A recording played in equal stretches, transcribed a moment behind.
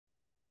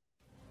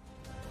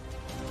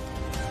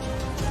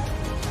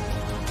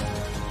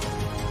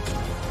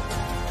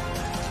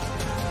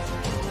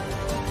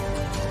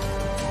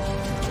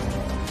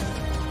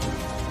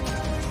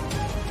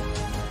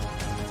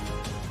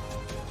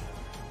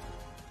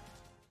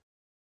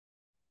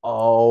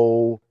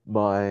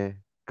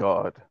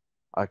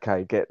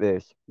okay, get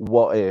this.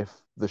 What if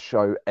the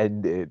show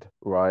ended,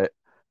 right?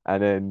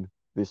 And then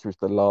this was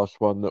the last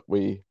one that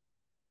we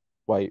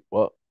wait,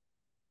 what?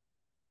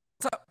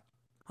 What's up?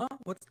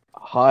 Huh?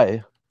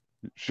 Hi,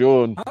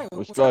 Sean, Hi? what's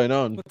What's up? going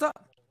on? What's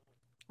up?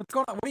 What's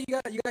going on? What do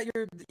you got? You got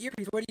your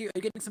earpiece. Are you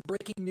getting some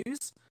breaking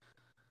news?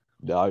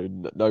 No,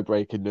 no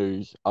breaking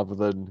news other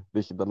than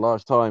this is the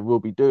last time we'll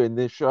be doing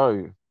this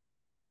show,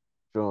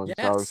 Sean. So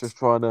Yes.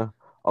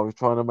 I was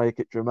trying to make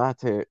it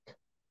dramatic,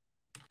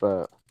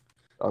 but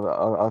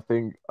I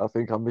think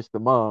I missed the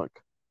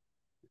mark.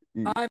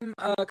 You, I'm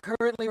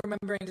currently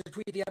remembering to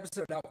tweet the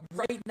episode out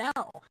right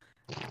now,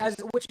 as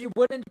which it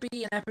wouldn't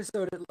be an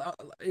episode.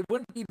 It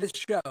wouldn't be this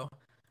show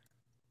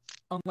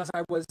unless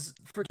I was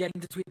forgetting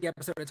to tweet the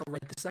episode until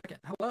right this second.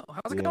 Hello,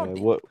 how's it going, yeah,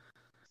 Dean? what?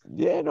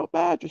 Yeah, not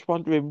bad. Just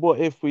wondering, what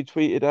if we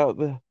tweeted out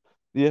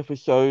the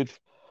episode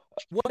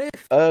What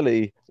if?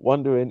 early,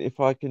 wondering if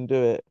I can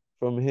do it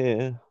from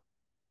here.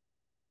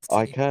 Let's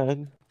I see.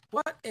 can.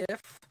 What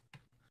if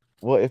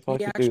What if we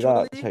I could do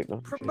that? actually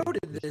Technology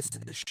promoted is this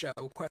amazing. show?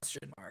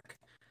 Question mark.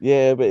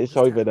 Yeah, but it's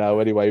Just over have now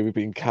anyway. We've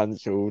been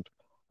cancelled.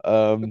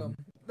 boom.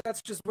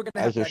 That's just we're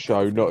gonna have As a that go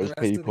show, through not the as rest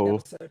of the people.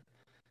 episode.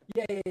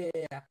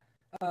 Yeah.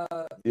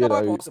 No, You I've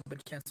know, also been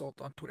canceled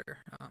on Twitter.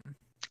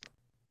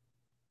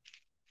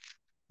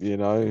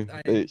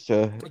 I it's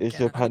a I can't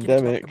talk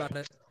pandemic. about it.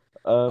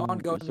 It's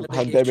Ongoing a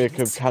pandemic of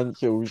litigations.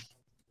 cancels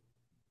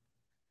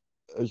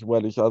as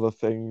well as other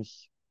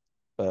things.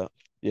 But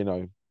you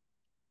know,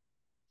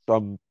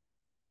 some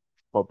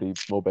probably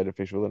more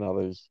beneficial than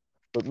others.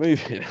 But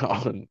moving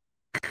on,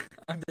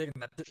 I'm taking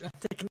that. I'm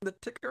taking the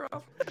ticker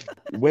off.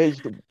 where's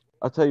the?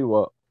 I tell you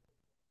what.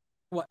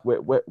 What?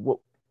 What?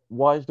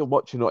 Why is the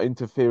Watcher not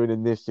interfering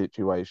in this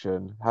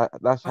situation?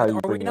 That's how you Are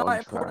we bring it on not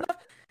track. important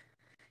enough?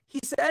 He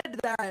said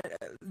that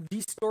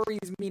these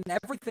stories mean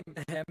everything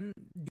to him.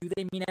 Do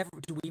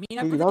we mean He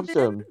everything loves to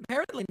him? them.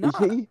 Apparently Is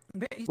not. he?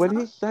 He's When not.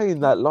 he's saying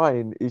He, that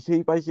line, is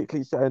he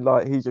basically saying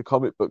like he's a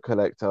comic book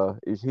collector?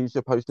 Is he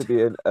supposed to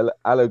be an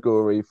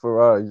allegory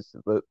for us,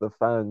 the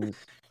fans?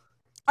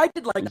 I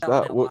did like Is that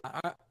line that a what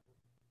lot.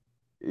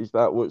 is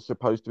that what's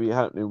supposed to be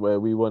happening? Where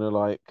we want to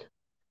like,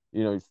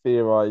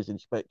 theorize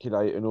and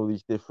speculate and all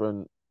these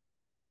different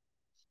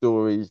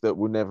stories that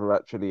will never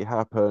actually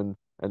happen,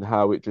 and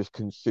how it just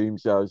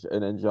consumes us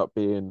and ends up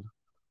being,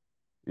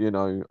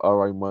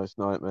 our own worst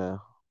nightmare.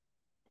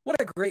 What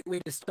a great way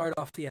to start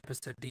off the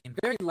episode, Dean.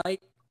 Very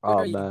light, Oh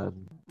very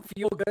man.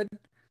 feel good.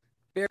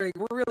 Very.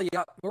 We're really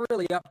up. We're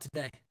really up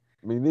today.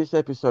 I mean, this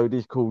episode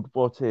is called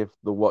What If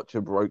the Watcher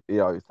Broke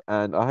the Oath?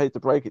 And I hate to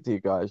break it to you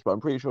guys, but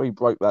I'm pretty sure he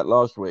broke that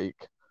last week.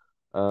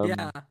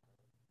 Yeah. Um,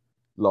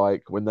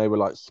 like when they were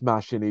like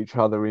smashing each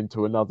other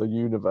into another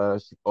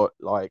universe, or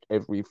like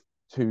every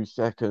 2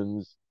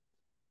 seconds.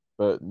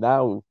 But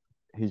now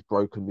he's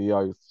broken the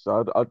oath.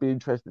 So I'd be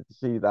interested to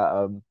see that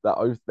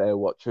oath there,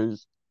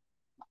 Watchers.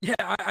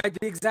 Yeah.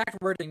 The exact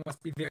wording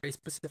must be very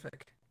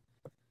specific.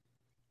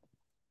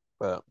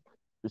 But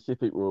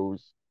specific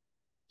rules.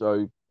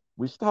 So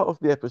we start off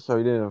the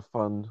episode in a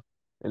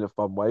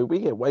fun way. We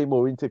get way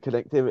more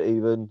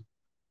interconnectivity than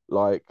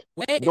like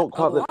Wait, not a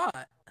quite the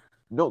lot.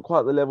 not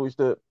quite the levels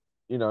that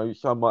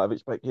some might have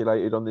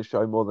speculated on this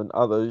show more than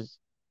others,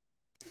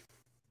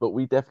 but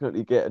we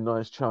definitely get a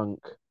nice chunk.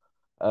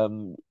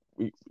 Um,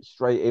 we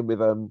straight in with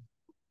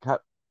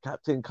Cap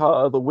Captain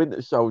Carter, the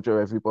Winter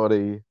Soldier.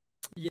 Everybody,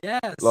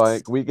 Yes.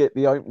 like we get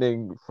the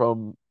opening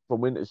from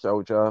Winter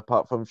Soldier.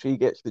 Apart from she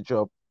gets the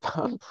job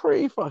done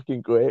pretty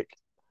fucking quick.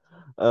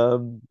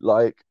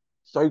 Like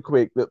so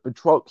quick that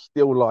Patroc's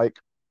still like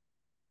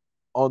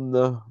on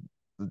the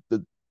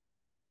the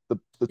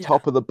Yeah.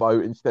 top of the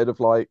boat instead of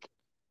like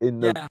in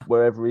the Yeah.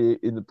 wherever he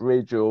in the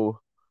bridge or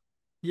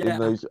in Yeah.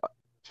 those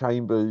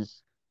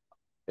chambers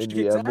in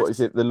She the kicks what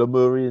is ass. it, the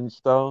Lemurian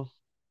star,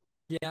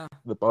 Yeah.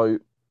 the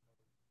boat.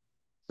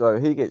 So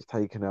he gets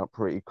taken out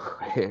pretty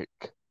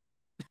quick.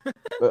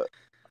 But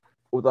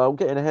although I'm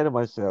getting ahead of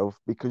myself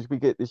because we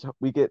get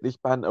this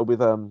banter with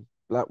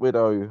Black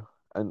Widow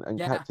and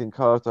Yeah. Captain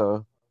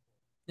Carter,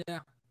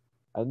 Yeah.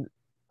 and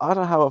I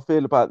don't know how I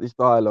feel about this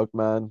dialogue,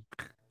 man.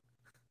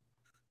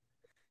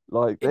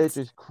 Like they're It's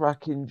just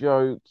cracking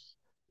jokes,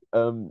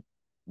 um,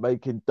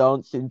 making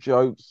dancing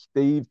jokes,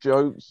 Steve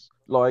jokes.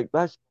 Like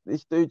that's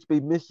this dude's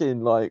been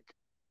missing like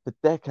for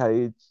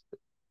decades,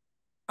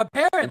 and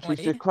she's apparently,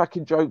 just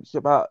cracking jokes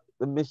about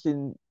the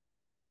missing.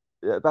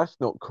 Yeah, that's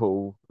not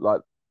cool.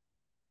 Like,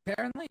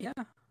 yeah.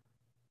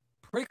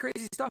 Pretty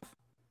crazy stuff.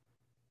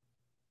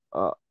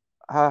 uh,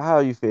 how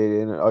are you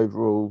feeling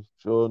overall,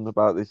 Sean,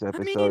 about this I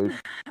mean, episode?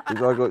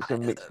 Because I got I,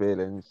 some mixed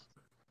feelings.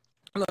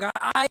 look,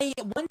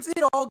 once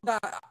it all got,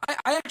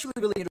 I actually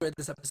really enjoyed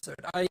this episode.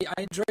 I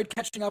enjoyed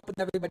catching up with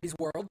everybody's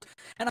world,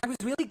 and I was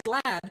really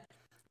glad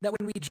that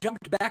when we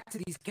jumped back to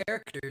these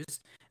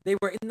characters, they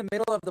were in the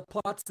middle of the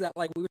plots that,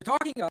 like, we were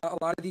talking a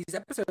lot of these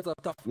episodes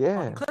left off on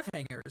Yeah,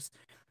 cliffhangers,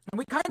 and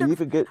we kind we of,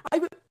 even get.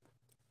 I,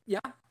 yeah,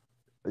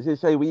 As I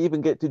say, we even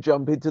get to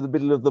jump into the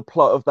middle of the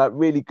plot of that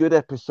really good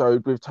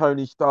episode with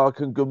Tony Stark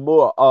and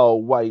Gamora. Oh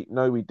wait,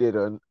 no, we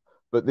didn't.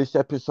 but this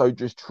episode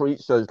just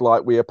treats us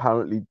like we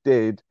apparently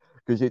did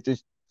because it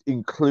just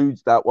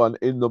includes that one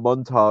in the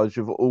montage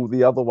of all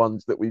the other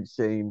ones that we've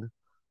seen.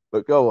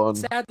 But go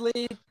on,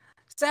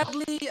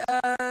 Sadly,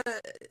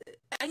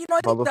 and you know,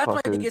 I think that's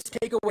my motherfuckers. biggest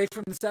takeaway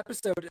from this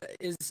episode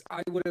is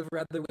I would have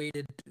rather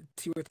waited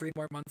 2 or 3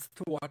 more months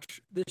to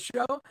watch this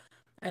show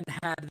and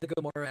had the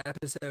Gomorrah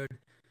episode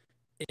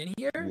in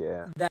here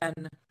Yeah,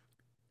 than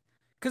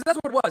because that's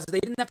what it was. They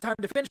didn't have time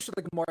to finish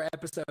the Gomorrah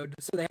episode,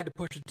 so they had to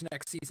push it to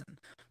next season.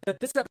 But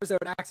this episode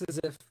acts as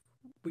if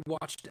we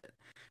watched it,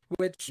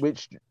 which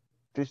which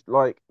just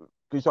like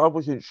because I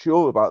wasn't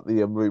sure about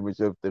the rumors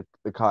of the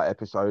cut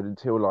episode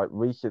until like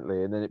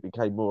recently, and then it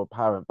became more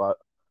apparent. But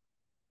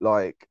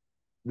like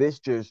this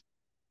just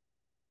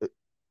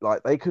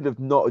like they could have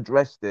not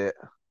addressed it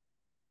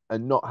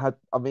and not had.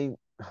 I mean,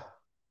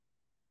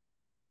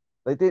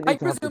 they didn't I need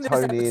to have the presume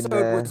this Tony in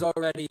episode was there.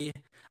 already.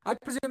 I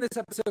presume this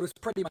episode was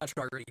pretty much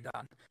already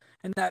done,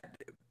 and that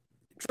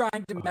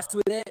trying to mess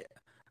with it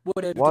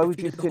would have Why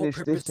would you defeated the whole finish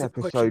purpose this of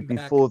episode pushing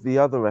back. before the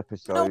other No,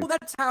 episode?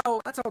 that's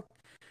how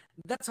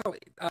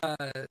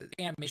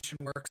animation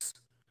works.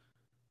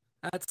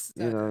 That's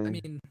You I know,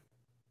 mean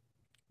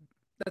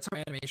that's how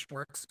animation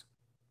works.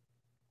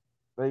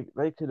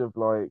 they could have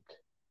like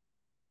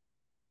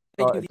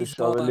They do started the these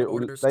show all a out little.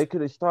 orders. They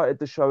could have started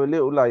the show a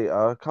little later,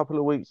 a couple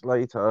of weeks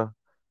later,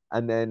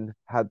 and then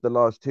had the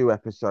last two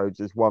episodes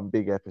as one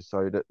big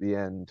episode at the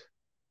end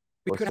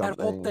We or could have had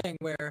a whole something. thing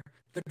where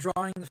they're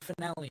drawing the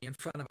finale in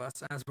front of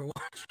us as we're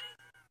watching.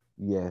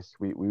 Yes,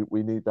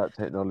 we need that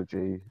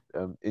technology.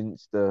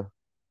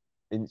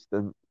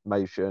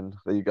 Instamation.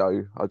 There you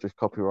go. I just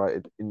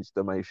copyrighted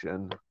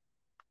Instamation.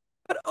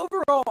 But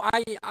overall,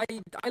 I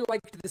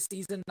liked this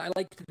season. I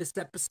liked this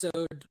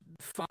episode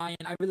fine.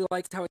 I really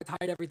liked how it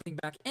tied everything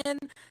back in.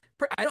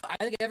 I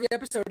think every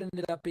episode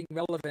ended up being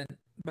relevant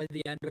by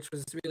the end, which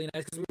was really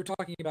nice because we were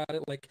talking about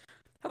it like,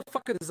 how the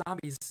fuck are the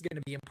zombies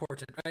going to be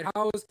important, right?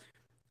 How is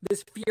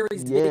this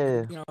Fury's dig,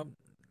 Yeah,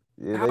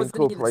 yeah. how They is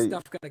any of this incorporate.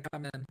 stuff going to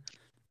come in?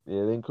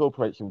 Yeah, they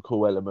incorporate some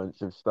cool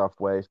elements of stuff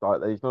where it's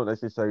like there's not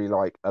necessarily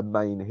like a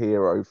main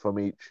hero from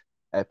each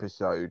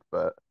episode,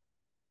 but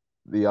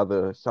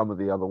some of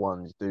the other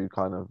ones do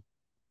kind of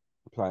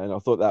play. And I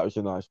thought that was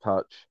a nice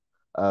touch.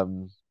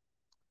 Um,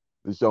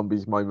 the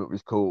zombies moment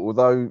was cool,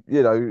 although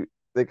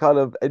they kind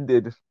of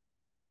ended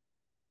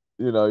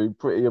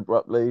pretty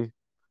abruptly.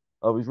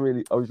 I was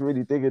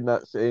really digging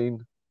that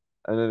scene,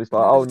 and then it's And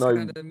like, then it oh just no,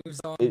 kind of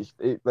moves on.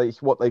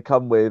 it's what they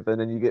come with, and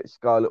then you get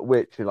Scarlet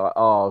Witch, you're like,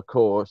 oh, of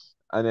course,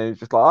 and then it's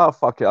just like, oh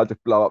fuck it, I'll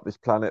just blow up this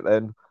planet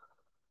then.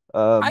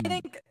 I Um,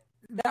 think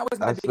that was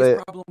my that's biggest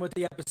it. problem with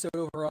the episode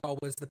overall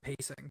was the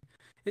pacing.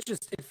 It's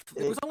just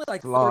it was It only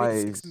like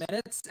 46 flies.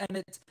 minutes,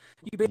 and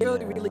you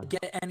barely really Yeah,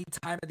 get any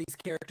time of these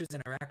characters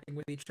interacting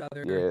with each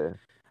other. yeah.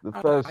 The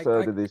I don't know. first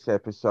third of this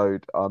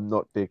episode, I'm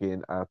not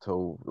digging at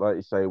all. Like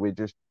you say, we're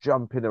just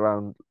jumping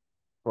around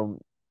from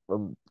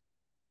from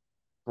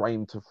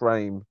frame to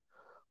frame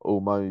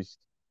almost,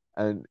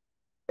 and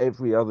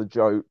every other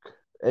joke,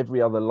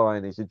 every other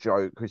line is a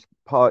joke because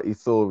Party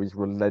Thor is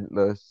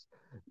relentless.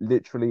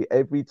 Literally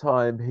every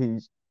time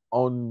he's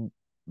on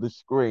the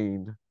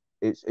screen,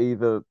 it's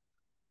either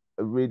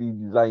a really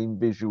lame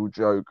visual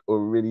joke or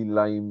a really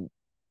lame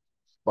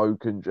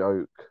spoken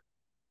joke,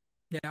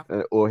 Yeah.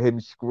 or him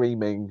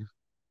screaming.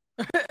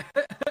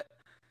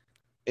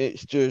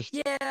 It's just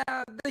Yeah,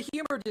 the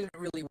humor didn't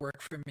really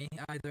work for me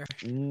either.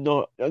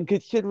 not. And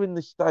considering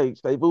the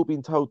stakes, they've all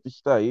been told the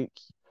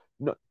stakes.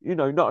 Not,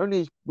 not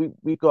only is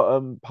we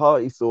got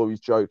Party Thor is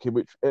joking,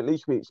 which at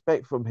least we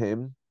expect from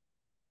him,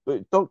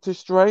 but Doctor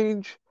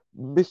Strange,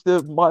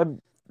 Mister My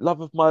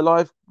Love of My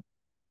Life,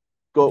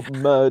 got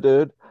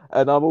murdered,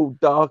 and I'm all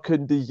dark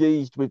and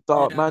diseased with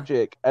dark Yeah,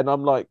 magic, and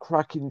I'm like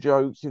cracking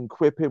jokes and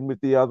quipping with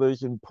the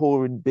others and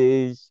pouring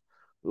beers.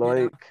 yeah,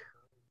 Like,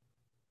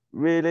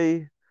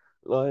 really?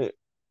 Like,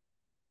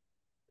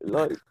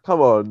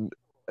 come on.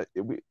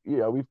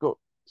 We've got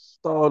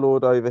Star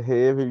Lord over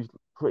here who's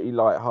pretty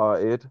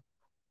light-hearted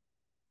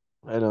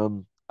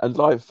and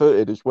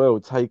light-footed as well,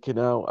 taking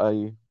out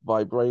a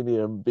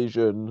vibranium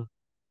vision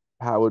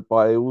powered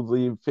by all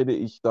the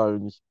Infinity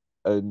Stones,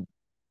 and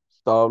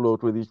Star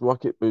Lord with his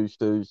rocket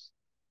boosters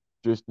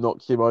just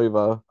knocks him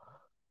over.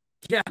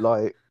 yeah,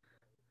 Like,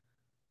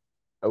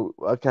 oh,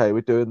 okay,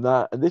 we're doing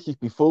that, and this is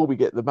before we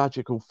get the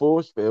magical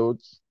force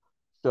fields.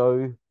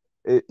 So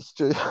it's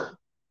just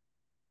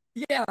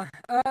yeah.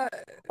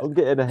 I'm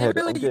getting They ahead.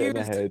 really I'm getting used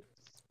ahead.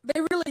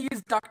 they really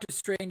used Doctor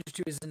Strange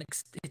to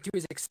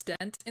his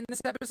extent in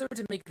this episode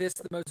to make this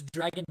the most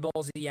Dragon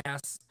Ball Z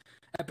ass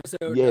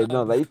episode Yeah,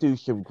 no, they of do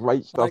some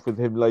great stuff like with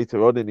him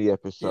later on in the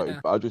episode, yeah.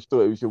 but I just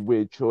thought it was a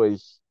weird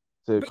choice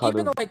to But kind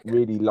of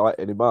really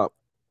lighten him up.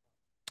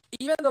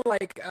 even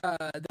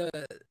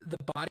the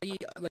body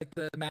like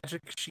the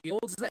magic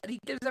shields that he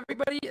gives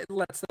everybody, it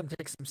lets them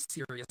take some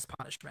serious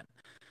punishment.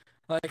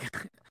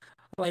 Like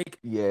like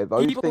Yeah,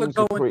 those people are things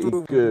are going pretty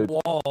through good.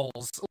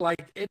 walls.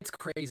 Like it's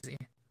crazy.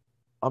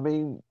 I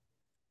mean,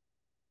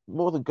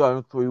 more than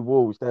going through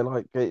walls. They're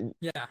like getting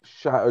Yeah,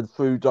 shattered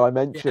through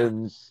yeah,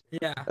 dimensions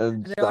yeah.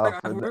 and And they're like, stuff,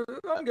 and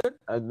I'm good.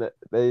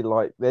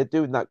 they're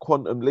doing that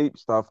quantum leap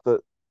stuff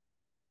that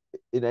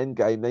in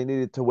Endgame they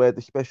needed to wear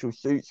the special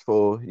suits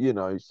for,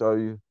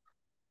 So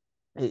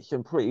it's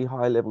some pretty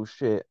high level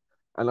shit,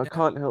 and I Yeah.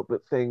 can't help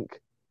but think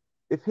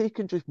if he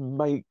can just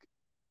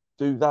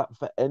do that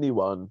for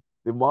anyone,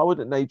 then why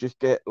wouldn't they just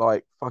get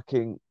like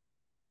fucking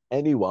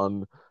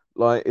anyone?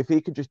 Like if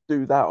he could just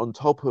do that on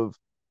top of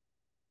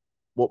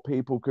what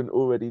people can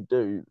already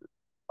do,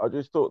 I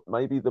just thought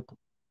maybe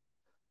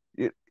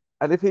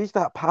and if he's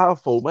that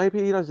powerful,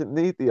 maybe he doesn't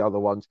need the other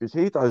ones because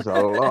he does a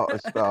lot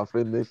of stuff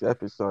in this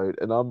episode,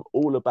 and I'm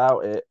all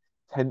about it.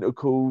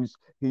 Tentacles,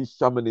 he's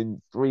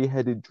summoning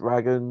three-headed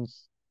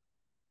dragons.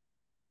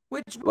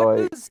 Which what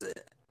Like,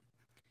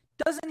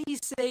 doesn't he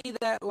say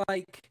that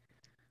like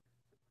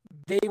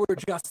they were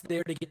just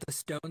there to get the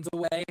stones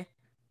away?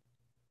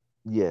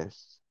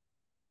 yes,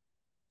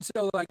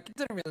 So like it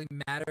didn't really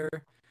matter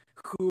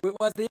who it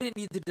was. They didn't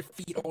need to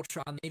defeat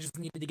Ultron. They just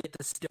needed to get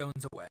the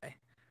stones away.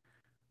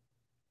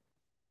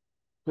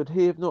 could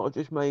he have not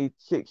just made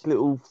six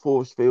little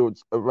force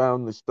fields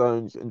around the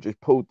stones and just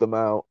pulled them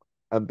out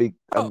and be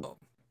and Oh,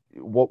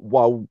 what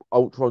while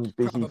Ultron's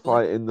busy probably,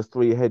 fighting the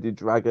three-headed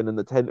dragon and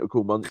the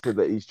tentacle monster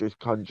that he's just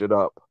conjured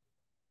up,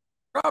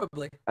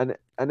 probably.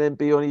 and then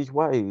be on his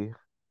way.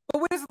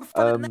 But where's the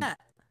fun in Um, that?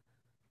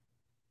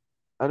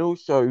 and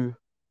also,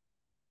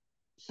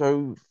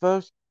 so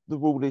first the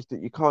rule is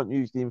that you can't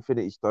use the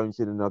Infinity Stones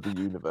in another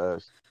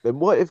universe. Then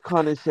what if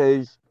kind of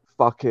says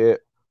fuck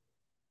it?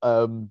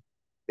 Um,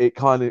 you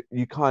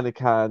kind of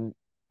can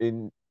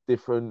in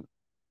different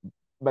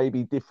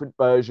maybe different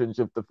versions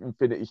of the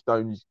Infinity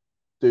Stones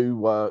do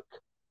work.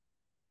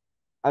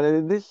 And then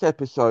in this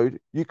episode,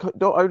 not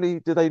only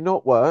do they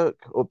not work,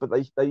 but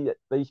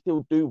they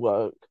still do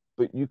work,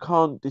 but you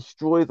can't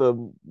destroy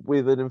them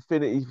with an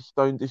Infinity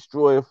Stone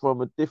destroyer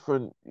from a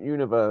different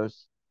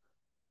universe.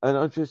 And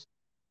I just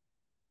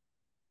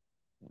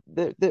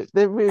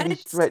they're And really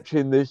it's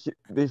stretching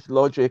this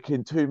logic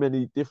in too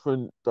many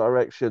different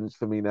directions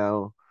for me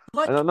now.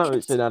 And I like know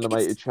it's an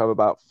animated show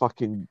about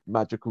fucking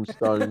magical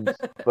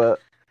stones, but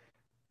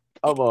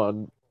come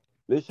on,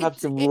 let's have it's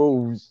some it,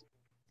 rules.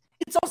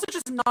 it's also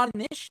just not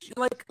an issue.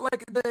 Like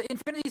the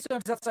Infinity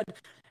Stones outside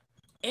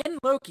in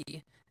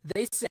Loki,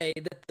 they say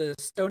that the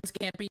stones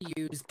can't be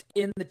used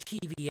in the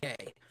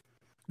TVA.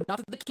 Not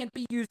that they can't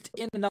be used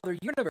in another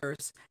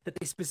universe, that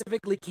they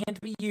specifically can't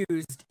be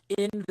used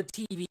in the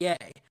TVA.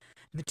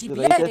 The Do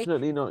they TVA,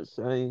 definitely not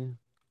say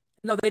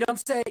no, they don't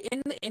say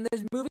in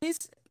those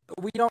movies.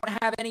 We don't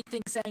have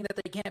anything saying that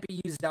they can't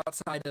be used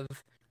outside of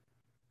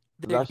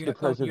their that's the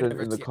own president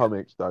in universe the yet.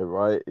 comics though,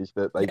 right? Is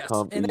that they Yes,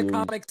 can't be in the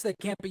used. comics they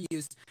can't be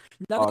used.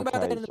 Nothing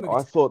about that Okay, in the so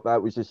I movies. thought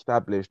that was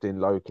established in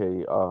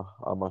Loki.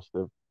 I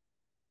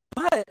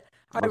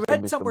But I must have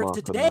read missed the somewhere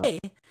mark on that. today,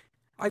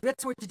 I read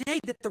somewhere today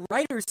that the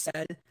writers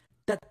said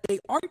that they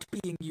aren't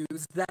being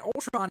used, that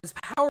Ultron is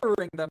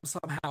powering them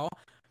somehow.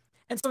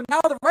 And so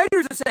now the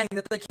writers are saying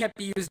that they can't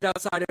be used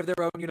outside of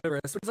their own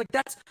universe. Which is like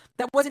that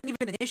wasn't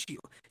even an issue.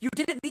 You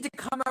didn't need to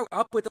come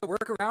up with a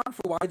workaround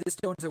for why the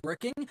stones are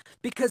working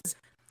because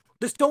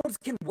the stones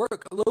can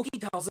work. Loki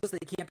tells us they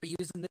can't be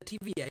used in the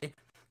TVA.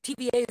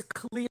 TVA is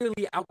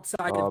clearly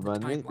outside Oh of the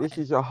man, this timeline.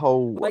 is a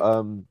whole Like,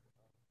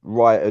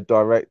 writer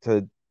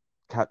director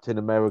Captain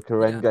America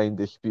yeah, Endgame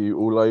dispute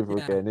all over yeah,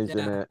 again,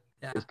 isn't yeah, it?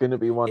 yeah. It's going to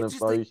be one It's of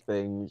just like those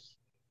things,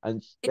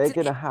 and they're it's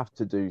going to have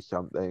to do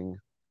something.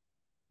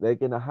 They're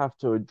going to have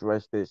to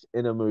address this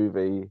in a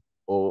movie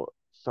or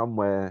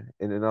somewhere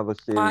in another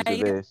series of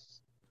I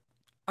this.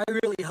 I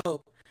really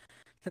hope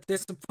that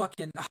there's some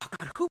fucking oh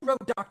God, who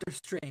wrote Doctor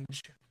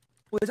Strange?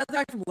 Was that the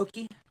guy from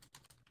Loki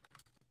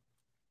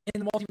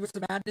in the Multiverse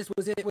of Madness?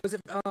 Was it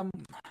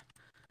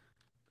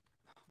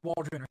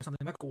Waldron or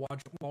something? Michael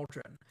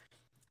Waldron.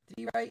 Did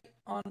he write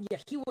on? Yeah,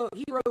 he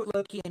wrote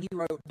Loki and he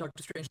wrote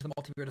Doctor Strange in the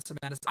Multiverse of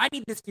Madness. I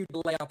need this dude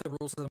to lay out the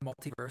rules of the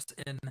multiverse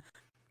in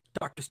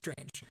Doctor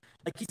Strange.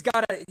 Like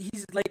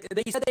he's like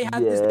they said they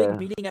had this big Yeah,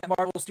 meeting at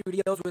Marvel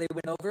Studios where they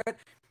went over it.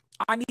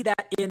 I need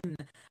that in.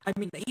 I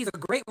mean, he's a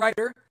great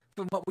writer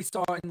from what we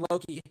saw in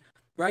Loki,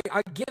 right?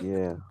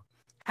 yeah,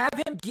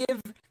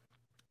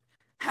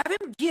 Have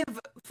him give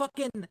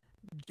fucking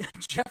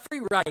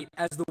Jeffrey Wright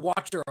as the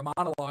Watcher a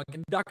monologue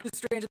in Doctor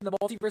Strange in the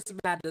Multiverse of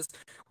Madness,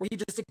 where he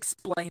just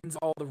explains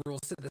all the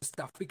rules to this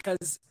stuff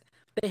because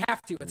they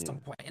have to at yeah. some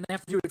point, and they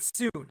have to do it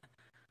soon.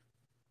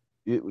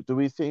 Do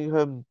we think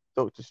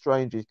Doctor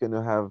Strange is going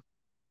to have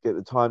get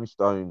the time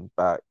stone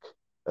back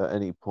at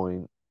any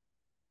point?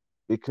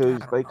 I Because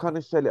don't they know. kind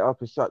of set it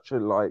up as such a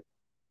like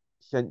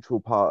central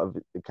part of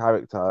the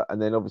character,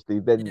 and then obviously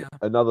then Yeah,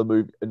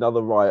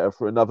 another writer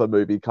for another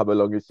movie come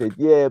along and said,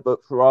 yeah,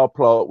 but for our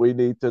plot we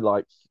need to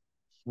like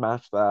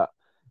smash that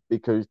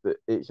because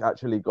it's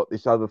actually got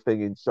this other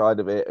thing inside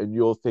of it, and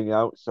your thing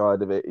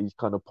outside of it is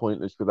kind of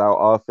pointless without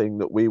our thing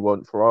that we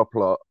want for our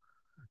plot,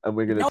 and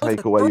we're going to now it's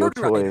take a away your third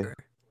toy. writer.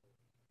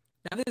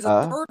 Now there's a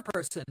Uh, third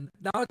person.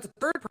 Now it's a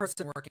third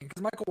person working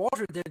because Michael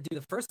Waldron didn't do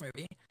the first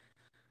movie.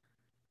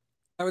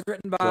 That was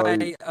written So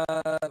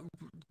by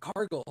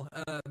Cargill.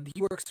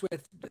 He works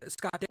with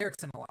Scott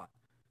Derrickson a lot.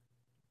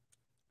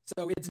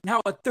 So it's now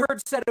a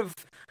third set of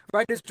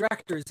writers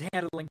directors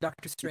handling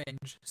Doctor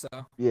Strange. So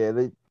yeah,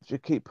 they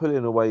just keep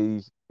pulling away.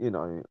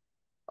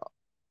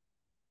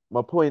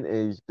 My point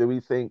is, do we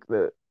think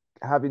that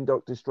having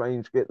Doctor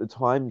Strange get the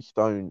Time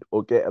Stone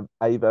or get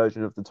a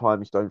version of the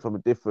Time Stone from a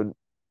different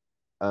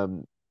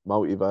um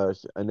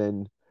multiverse, and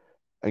then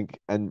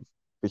and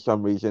for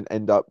some reason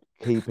end up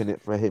keeping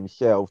it for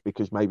himself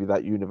because maybe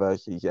that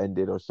universe is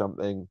ended or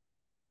something?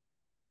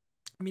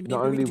 I mean,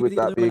 Not maybe we only do would the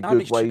that be a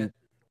Illuminati good way, shit.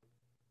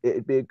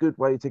 it'd be a good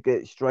way to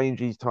get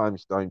Strange's Time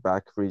Stone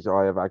back for his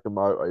Eye of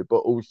Agamotto, but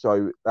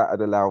also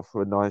that'd allow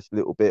for a nice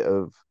little bit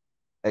of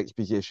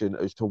exposition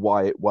as to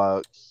why it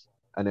works,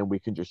 and then we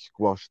can just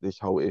squash this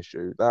whole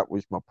issue. That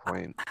was my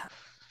point.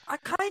 I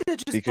kind of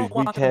just Because don't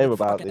we want them to care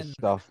about this fucking.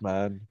 stuff,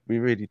 man. We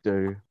really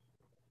do.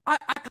 I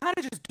kind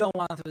of just don't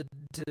want them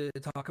to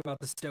talk about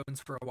the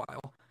stones for a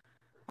while.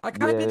 I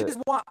kind of Yeah, just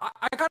want.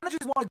 I kind of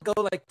just want to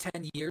go like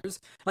 10 years.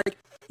 Like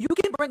you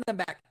can bring them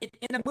back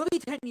in a movie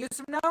 10 years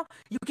from now.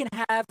 You can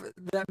have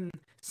them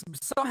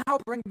somehow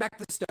bring back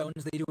the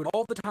stones. They do it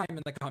all the time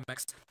in the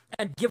comics,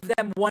 and give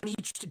them one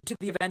each to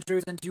the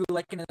Avengers and do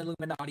like an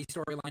Illuminati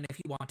storyline if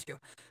you want to. it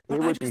But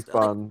I would be just like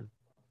fun.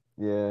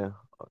 Yeah,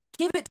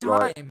 give it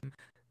like time.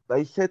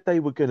 they said they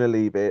were gonna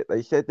leave it.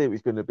 They said it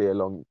was gonna be a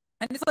long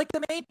And it's like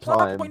the main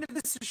plot time, point of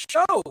this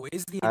show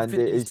is the and it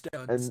Infinity is.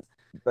 Stones. And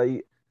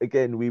they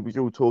again, we was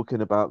all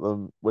talking about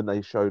them when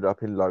they showed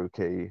up in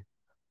Loki.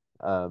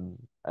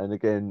 And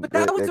again, But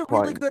that was they're a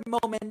really quite. good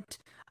moment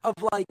of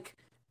like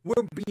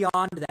we're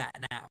beyond that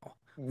now.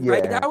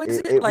 Right? Yeah, That was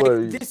it, it. it Like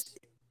this was.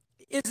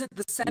 isn't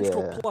the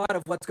central Yeah, plot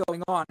of what's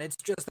going on. It's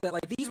just that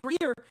like these were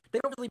here, they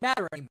don't really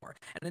matter anymore.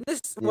 And in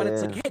this one,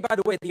 it's like, yeah, hey, by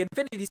the way, the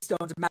Infinity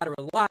Stones matter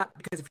a lot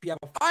because if you have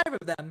five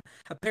of them,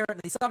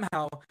 apparently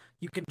somehow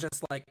you can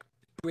just like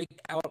break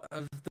out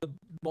of the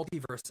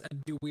multiverse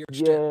and do weird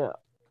shit. yeah.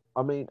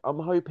 I mean, I'm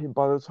hoping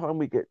by the time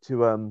we get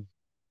to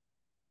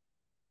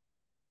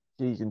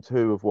season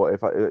two of What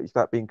If, is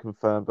that been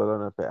confirmed? I don't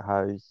know if it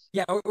has.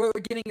 Yeah, we're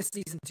getting a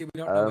season two. We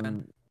don't know when.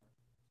 Um,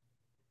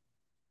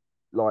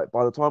 like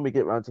by the time we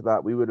get around to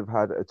that, we would have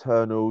had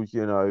Eternals,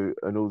 and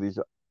all these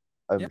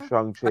Yeah,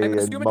 Shang-Chi I'm and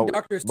assuming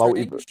Doctor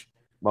multi Strange.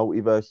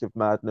 multiverse of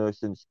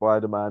madness and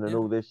Spider-Man and Yeah,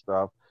 all this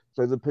stuff.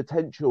 So the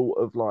potential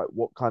of like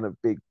what kind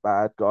of big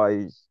bad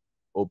guys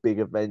or big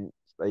events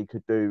they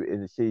could do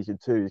in season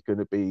two is going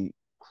to be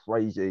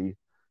crazy.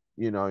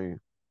 You know,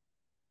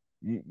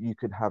 you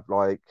could have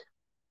like,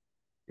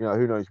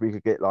 who knows? We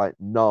could get like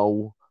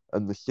Null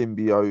and the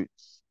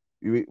symbiotes.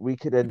 We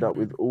could end up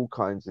with hmm all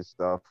kinds of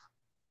stuff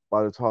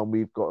by the time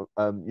we've got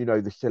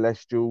the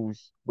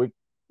Celestials,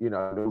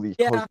 all these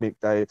yeah. cosmic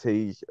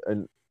deities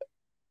and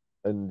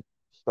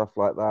stuff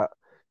like that.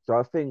 So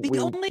I think The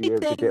we'll only be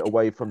able to thing, get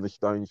away from the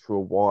stones for a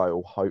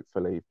while,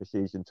 hopefully, for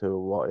season two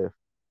of What If.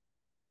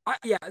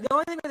 yeah, the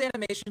only thing with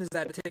animation is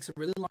that it takes a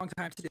really long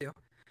time to do,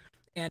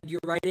 and you're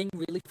writing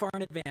really far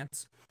in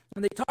advance.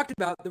 And they talked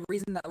about the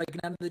reason that like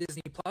none of the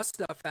Disney Plus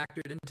stuff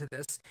factored into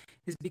this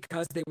is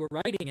because they were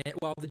writing it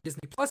while the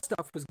Disney Plus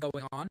stuff was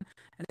going on,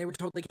 and they were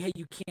told like, hey,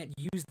 you can't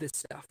use this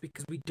stuff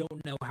because we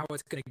don't know how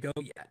it's gonna go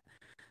yet.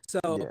 So,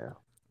 Yeah,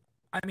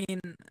 I mean,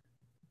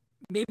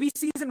 maybe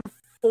season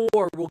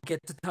four will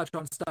get to touch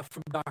on stuff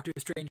from Doctor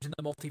Strange and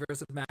the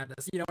Multiverse of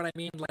Madness. You know what I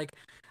mean? Like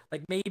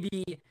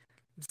maybe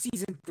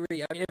season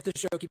three. I mean, if the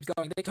show keeps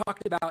going, they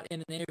talked about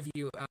in an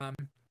interview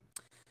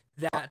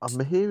that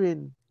I'm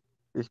hearing.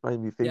 This made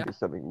me think yeah, of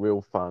something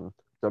real fun.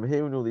 So I'm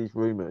hearing all these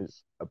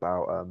rumors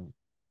about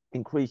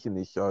increasing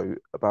this show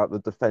about the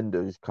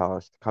Defenders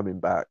cast coming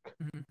back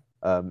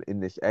mhm. in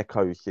this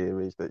Echo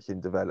series that's in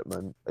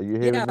development. Are you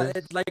Yeah, hearing this?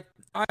 it, like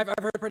I've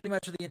heard pretty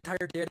much the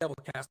entire Daredevil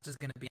cast is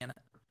going to be in it.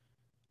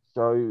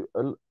 So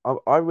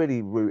I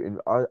really rooting.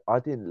 I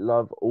didn't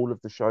love all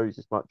of the shows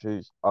as much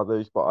as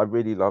others, but I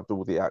really loved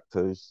all the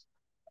actors,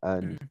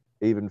 and Mhm.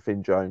 even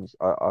Finn Jones.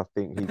 I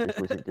think he just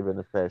wasn't given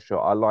a fair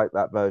shot. I like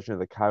that version of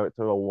the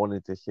character. I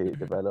wanted to see it Mhm.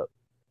 develop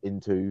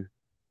into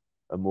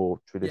a more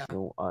Yeah,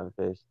 traditional Iron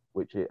Fist,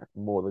 which it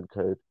more than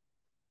could.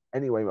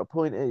 Anyway, my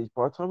point is,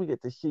 by the time we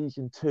get to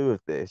season two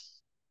of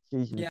this,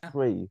 season yeah,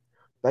 three,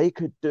 they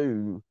could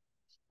do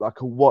like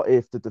a what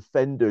if the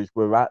Defenders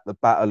were at the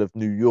Battle of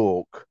New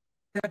York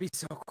that'd be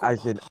so cool.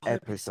 as an Oh,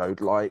 that'd be so episode.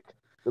 cool. Like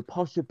the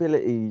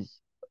possibilities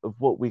of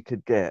what we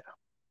could get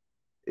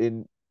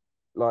in,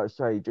 like I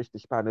say, just the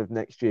span of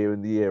next year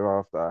and the year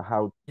after,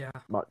 how Yeah,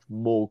 much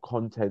more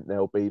content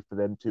there'll be for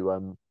them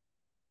to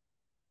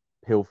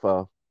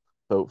pilfer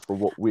for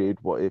what weird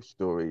what if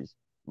stories.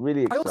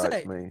 Really I will excites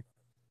say me.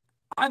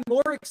 I'm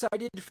more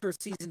excited for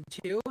season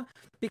two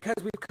because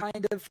we've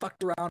kind of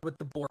fucked around with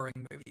the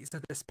boring movies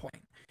at this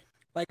point.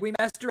 Like we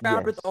messed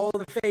around with Yes. all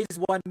the Phase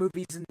One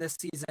movies in this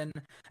season,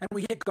 and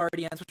we hit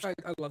Guardians, which I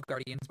love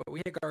Guardians, but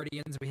we hit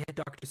Guardians, we hit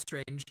Doctor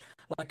Strange.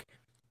 Like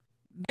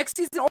next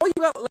season, all you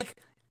got like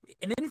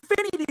an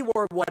Infinity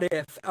War what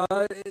if,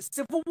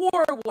 Civil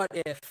War what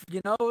if,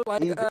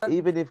 like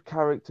Even if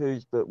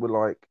characters that were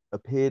like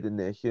appeared in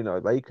this,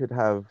 they could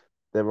have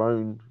their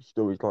own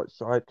stories, like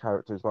side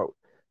characters. Like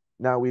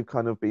now we've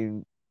kind of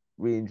been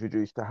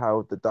reintroduced to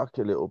Howard the Duck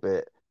a little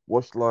bit.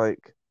 What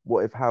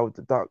if Howard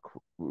the Duck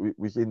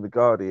was in the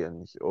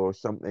Guardians or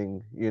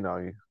something,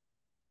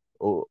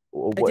 or I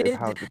what if did,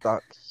 Howard the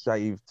Duck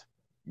saved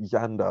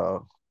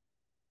Xander?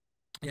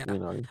 yeah, You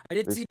know, I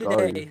did this see go.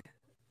 today.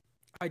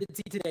 I did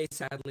see today,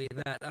 sadly,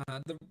 that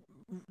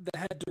the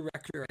head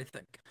director, I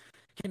think,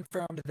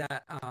 confirmed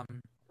that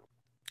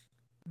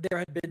there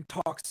had been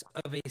talks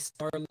of a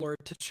Star-Lord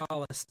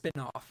T'Challa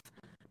spin-off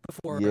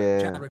before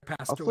Yeah, Chadwick I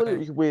passed thought it away.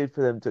 was weird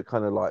for them to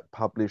kind of like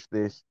publish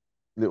this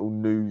little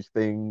news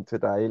thing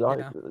today. Like,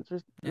 Yeah,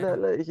 just yeah,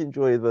 let us yeah.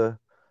 enjoy the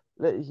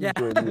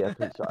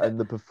episode and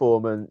the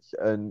performance,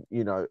 and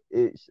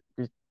it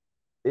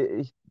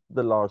is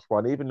the last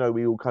one. Even though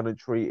we all kind of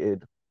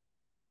treated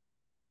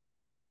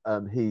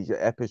his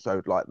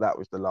episode like that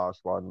was the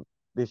last one,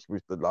 this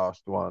was the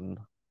last one.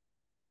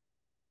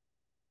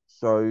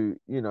 So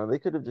they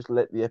could have just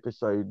let the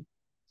episode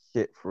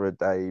sit for a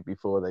day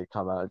before they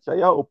come out and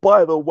say, "Oh,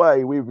 by the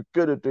way, we were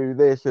gonna do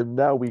this and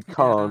now we Yeah,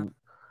 can't."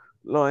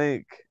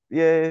 Like,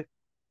 yeah, of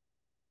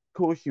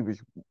course you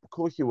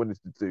wanted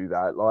to do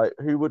that. Like,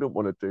 who wouldn't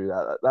want to do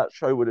that? That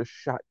show would have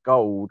shat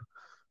gold.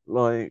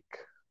 Like,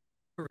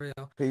 for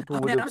real. people Oh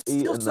would man, have I'm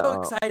still eaten that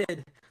so up.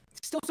 excited.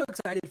 Still so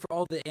excited for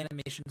all the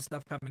animation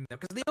stuff coming though,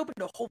 because they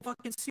opened a whole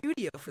fucking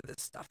studio for this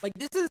stuff. Like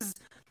this is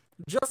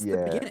just the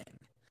Yeah, beginning.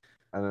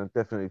 and I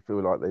definitely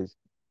feel like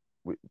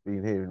we've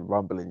been hearing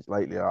rumblings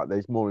lately. Like,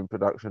 there's more in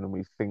production than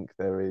we think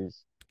there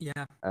is.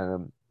 Yeah,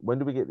 When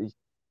do we get these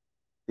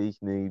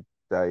Disney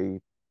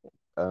Day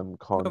con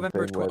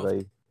November thing where 12th.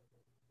 they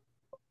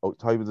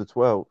October the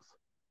 12th?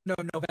 No,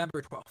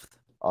 November 12th.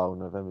 Oh,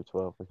 November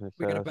 12th. I was going to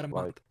We say got that's about a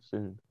like month.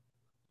 soon.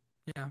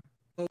 Yeah,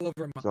 a little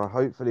over a So month.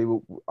 hopefully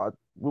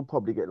we'll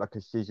probably get like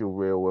a sizzle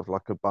reel of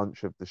like a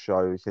bunch of the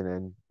shows, and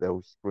then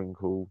they'll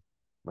sprinkle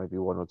maybe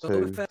one or Boba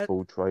two Fett,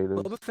 full trailers.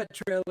 Boba Fett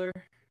trailer.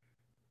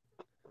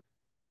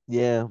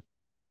 Yeah,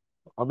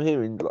 I'm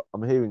hearing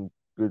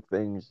good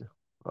things.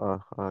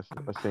 I'm, I've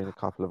seen a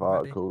couple of I'm ready.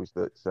 articles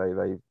that say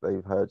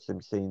they've heard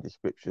some scene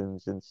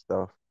descriptions and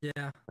stuff,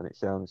 Yeah. and it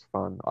sounds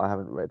fun. I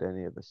haven't read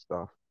any of the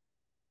stuff.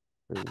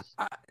 'Cause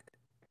I,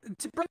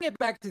 to bring it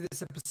back to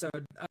this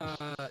episode,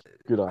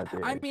 good I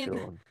idea, mean,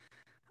 Sean.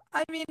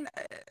 I mean,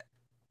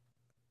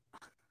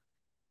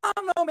 I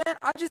don't know, man.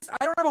 I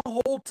don't have a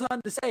whole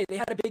ton to say. They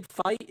had a big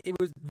fight. It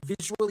was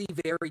visually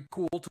very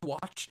cool to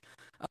watch.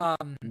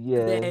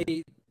 Yeah,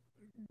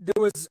 There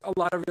was a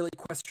lot of really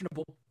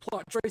questionable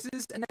plot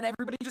choices, and then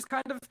everybody just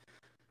kind of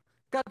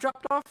got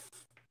dropped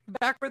off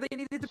back where they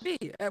needed to be.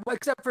 Well,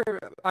 except for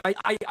I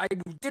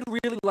did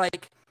really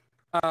like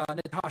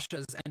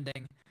Natasha's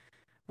ending,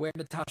 where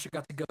Natasha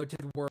got to go to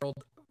the world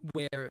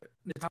where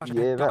Natasha had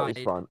yeah, that was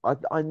died. fun.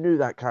 I knew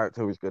that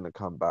character was going to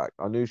come back.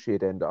 I knew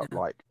she'd end up Yeah,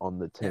 like on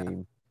the yeah,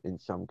 team in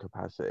some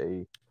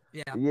capacity.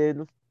 yeah, But yeah,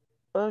 the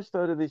first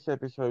third of this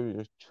episode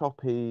was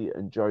choppy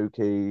and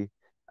jokey,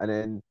 and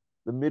then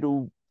the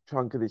middle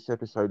chunk of this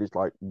episode is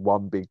like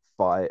one big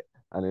fight,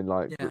 and then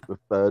like yeah, the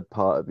third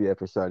part of the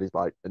episode is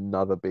like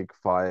another big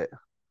fight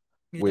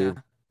yeah.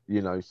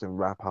 with some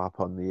wrap up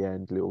on the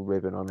end, little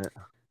ribbon on it.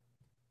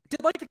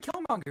 Did like the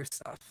Killmonger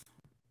stuff.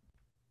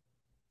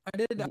 I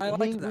did. I He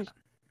liked that. was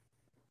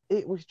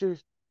it was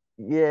just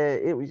yeah,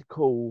 it was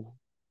cool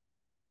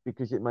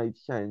because it made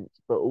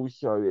sense, but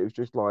also it was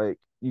just like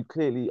you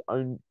clearly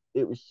own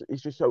it's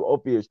just so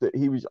obvious that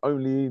he was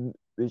only in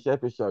this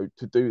episode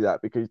to do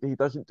that because he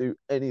doesn't do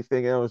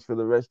anything else for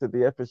the rest of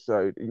the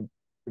episode.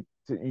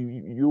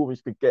 You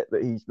almost forget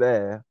that he's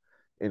there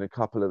in a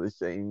couple of the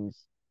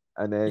scenes,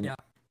 and then Yeah,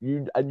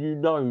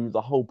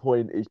 the whole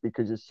point is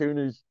because as soon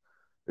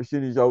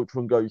as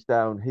Ultron goes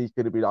down, he's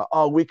going to be like,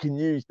 "Oh, we can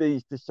use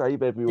these to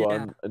save yeah,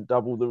 everyone and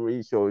double the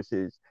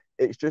resources."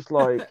 It's just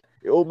like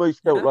it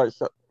almost felt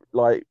yeah.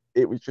 like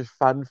it was just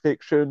fan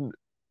fiction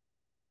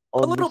A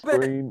on the little bit.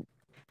 screen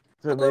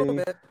to A little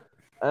me, bit.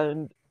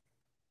 and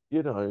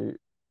you know,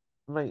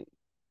 mate,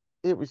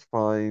 it was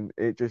fine.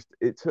 It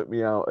took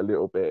me out a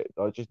little bit.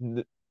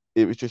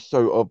 It was just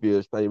so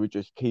obvious they were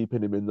just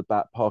keeping him in the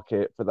back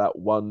pocket for that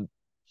one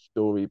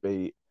story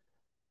beat.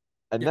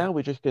 And Yeah. now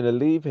we're just going to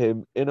leave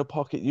him in a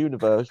pocket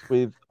universe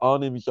with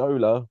Arnim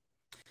Zola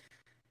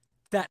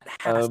That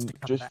has to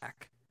come just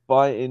back.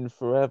 fighting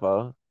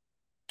forever.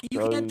 You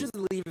can't So just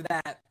leave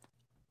that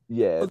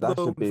yeah, that's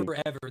a alone big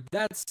forever.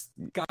 That's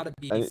gotta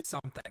be and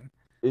something.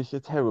 it's a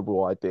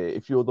terrible idea.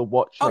 If you're the Oh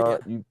watcher,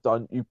 yeah.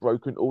 you've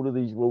broken all of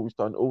these rules,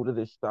 done all of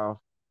this stuff,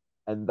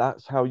 and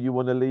that's how you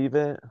want to leave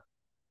it.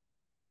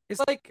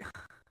 It's like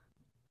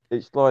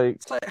It's like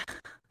it's like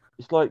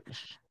it's like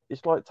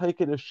it's like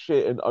taking a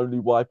shit and only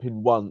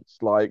wiping once.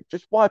 Like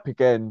just wipe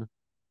again.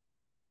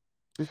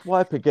 Just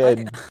wipe I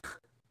again.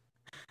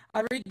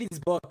 I read these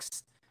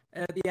books.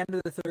 And at the end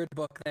of the third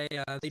book, they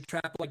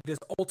trap like this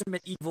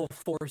ultimate evil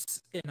force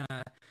in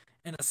a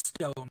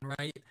stone,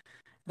 right?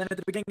 Then at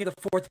the beginning of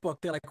the fourth book,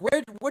 they're like,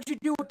 what'd you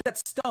do with that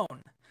stone?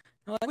 And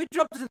they're like, we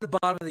dropped it to the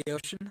bottom of the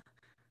ocean.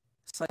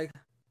 It's like,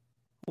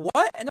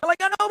 what? And they're like,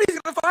 oh, nobody's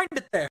gonna find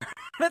it there.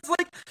 And it's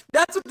like,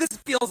 that's what this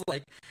feels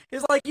like.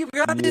 It's like you've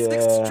got this Yeah.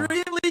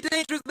 extremely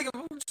dangerous thing.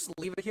 Just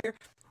leave it here.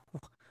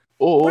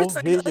 What is Or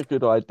that? here's a Like,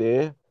 good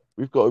idea.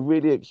 We've got a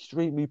really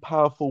extremely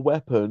powerful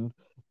weapon.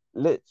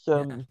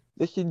 yeah,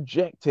 Let's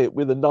inject it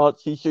with a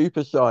Nazi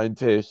super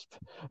scientist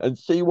and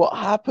see what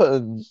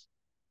happens.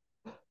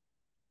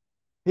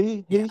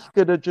 He's yeah,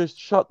 gonna just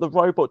shut the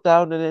robot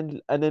down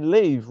and then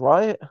leave,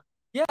 right?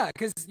 yeah.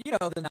 Because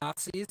the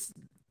Nazis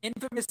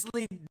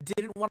infamously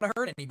didn't want to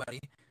hurt anybody.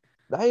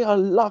 They are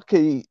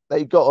lucky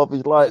they got off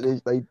as Yeah, lightly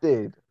as they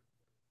did.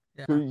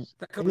 yeah. Because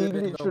That could he have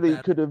been real literally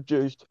bad. could have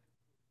just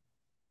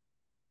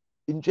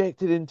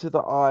injected into the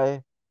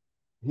eye.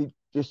 He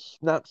just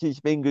snaps his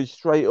fingers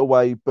straight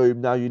away.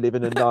 Boom! Now you live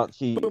in a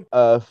Nazi Boom.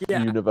 Earth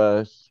Yeah,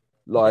 universe.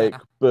 Like, yeah.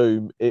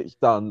 boom! It's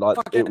done. Like,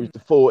 it was Fucking the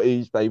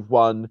 40s. They've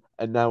won,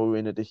 and now we're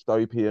in a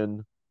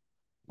dystopian.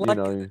 You like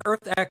know,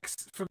 Earth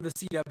X from the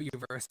CW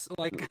verse.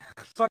 Like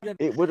fucking.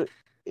 it would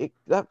it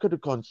that could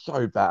have gone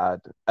so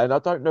bad, and I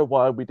don't know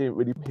why we didn't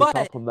really pick But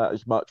up on that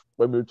as much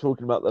when we were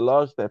talking about the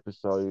last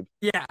episode.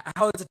 yeah,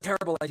 how it's a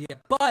terrible idea.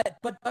 But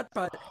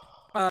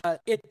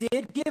it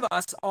did give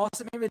us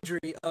awesome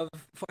imagery of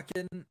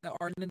fucking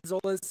Arnim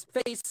Zola's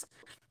face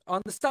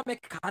on the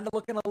stomach, kind of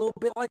looking a little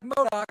bit like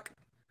MODOK.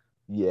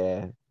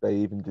 Yeah, they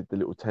even did the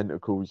little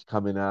tentacles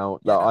coming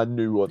out. That Yeah, I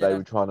knew what they yeah,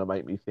 were trying to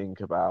make me think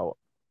about.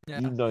 yeah.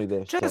 You know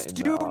they're Just setting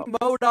that do up.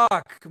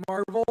 MODOK,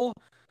 Marvel.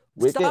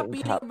 We're Stop getting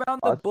beating cap. around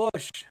the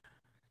bush.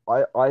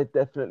 I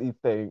definitely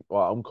think.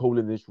 Well, I'm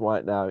calling this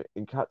right now.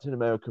 In Captain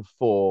America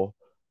 4,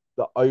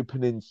 the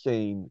opening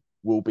scene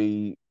will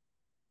be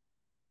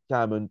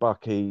Sam and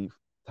Bucky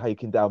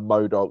taking down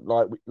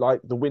MODOK,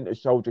 like the Winter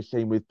Soldier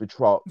scene with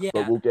Batroc. But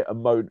Yeah, we'll get a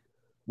mode.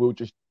 We'll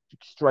just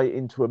straight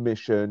into a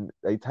mission.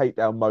 They take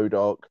down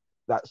MODOK.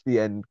 That's the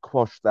end.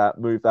 Quash that.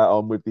 Move that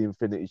on with the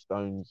Infinity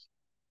Stones,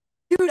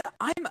 dude,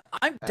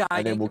 I'm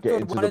and then dying we'll get for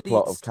into one the of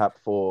plot of these. Cap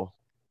 4.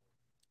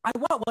 I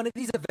want one of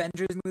these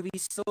Avengers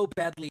movies so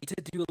badly to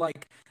do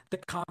like the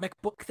comic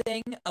book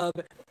thing of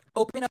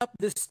open up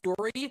the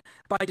story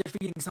by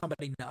defeating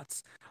somebody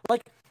nuts.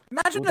 Like,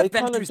 imagine Well, they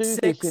kind of Avengers do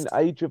this 6. in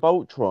Age of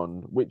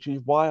Ultron, which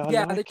is why I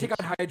Yeah, they like take it.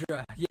 out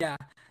Hydra. Yeah,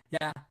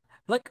 yeah.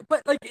 Like,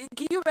 but like,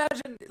 can you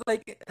imagine?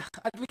 Like,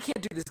 we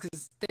can't do this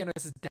because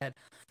Thanos is dead.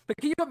 But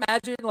can you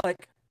imagine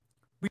like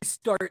we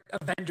start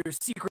Avengers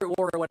Secret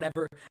War or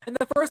whatever, and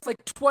the first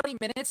like 20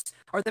 minutes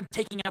are them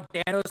taking out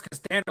Thanos because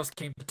Thanos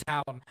came to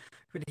town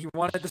when he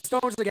wanted the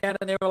stones again,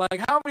 and they were like,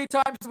 "How many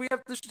times do we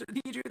have to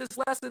teach you this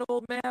lesson,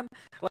 old man?"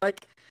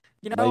 Like,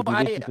 Maybe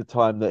this is the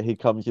time that he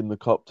comes in the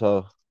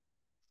copter,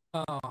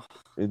 oh,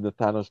 in the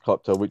Thanos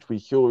copter, which we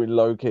saw in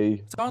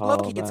Loki. so on Oh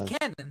Loki, it's man,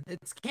 canon.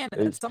 It's canon. At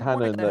it's some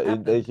point, canon that that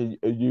happened. there's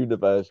a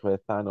universe where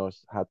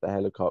Thanos had the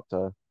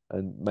helicopter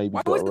and maybe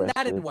Why got wasn't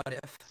that in arrested. What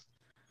If?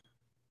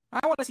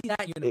 I want to see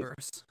that It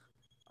universe.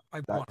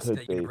 I That want to see could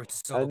that be,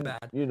 universe so and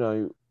bad.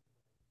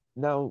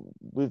 now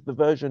with the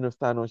version of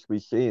Thanos we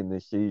see in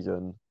this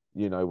season,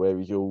 where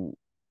he's all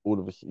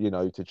of us,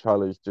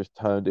 T'Challa's just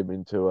turned him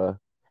into a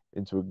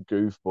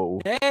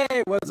goofball.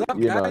 Hey, what's up,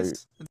 You know,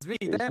 guys? It's me,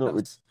 it's not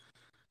Thanos.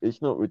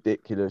 it's not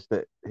ridiculous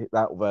that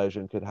that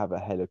version could have a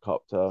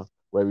helicopter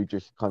where he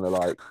just kind of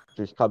like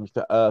just comes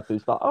to Earth.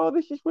 It's like, oh,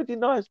 this is really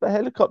nice. The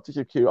helicopters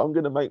are cute. I'm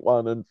gonna make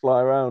one and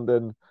fly around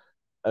and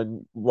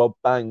rob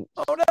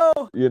Oh banks.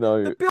 no! You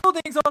The know,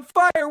 building's on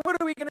fire! What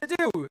are we gonna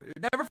do?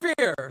 Never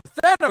fear!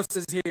 Thanos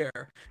is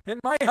here! In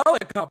my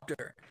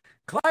helicopter!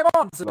 Climb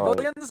on,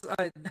 like civilians!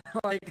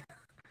 Like,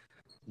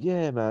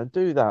 yeah, man,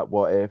 do that.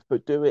 What if?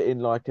 But do it in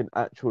like an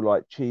actual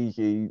like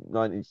cheesy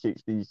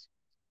 1960s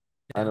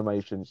yeah,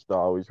 animation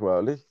style as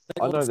well. like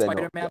I old know they're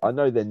not. Spider-Man. I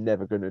know they're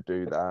never gonna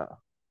do that.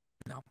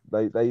 No.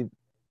 They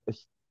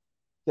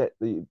set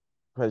the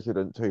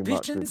president too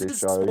much with Visions this has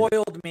show.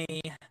 spoiled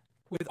me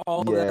with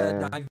all the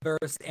Yeah,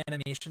 diverse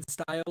animation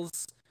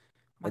styles.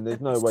 I'm like, and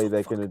there's that'd be no way so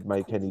they're going to fucking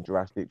make any cool.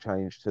 drastic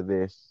change to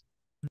this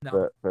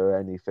No. for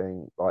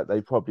anything. Like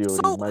they probably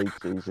already So, made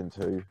season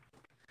 2.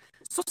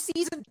 so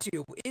season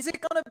two, is it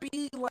gonna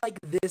be like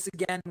this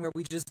again, where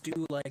we just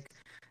do like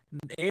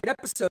 8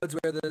 episodes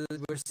where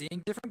we're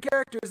seeing different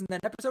characters, and then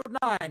episode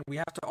 9 we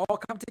have to all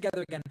come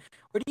together again?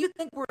 Or do you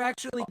think we're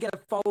actually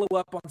gonna follow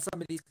up on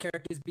some of these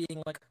characters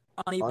being like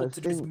unable I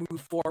to just think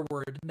move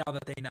forward now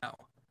that they know?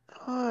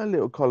 a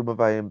little column of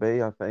A and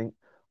B. I think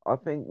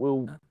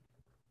we'll Uh,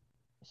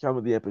 some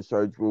of the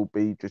episodes will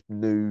be just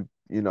new,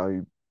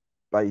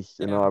 base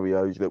Yeah,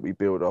 scenarios that we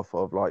build off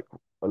of, like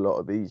a lot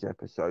of these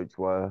episodes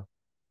were.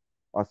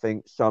 I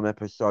think some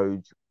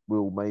episodes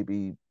will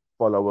maybe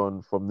follow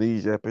on from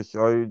these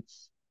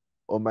episodes,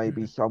 or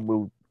maybe mhm. some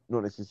will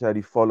not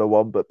necessarily follow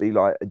on, but be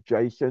like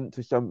adjacent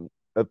to some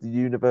of the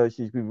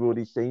universes we've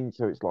already seen.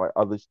 So it's like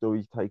other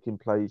stories taking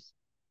place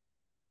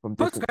from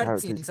Post different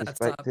credit characters' scene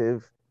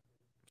perspective.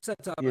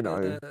 sets up You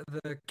know,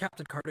 the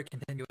Captain Carter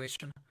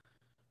continuation.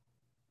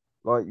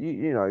 like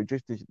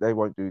just as they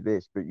won't do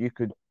this, but you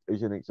could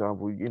as an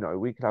example,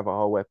 we could have a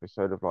whole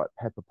episode of like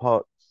Pepper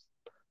Potts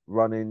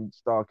running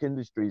Stark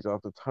Industries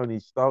after Tony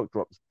Stark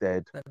drops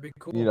dead, That'd be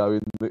cool. in Yeah.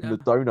 the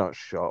donut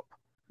shop.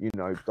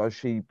 Does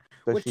she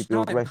Which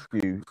build time?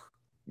 rescue?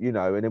 And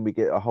then we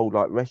get a whole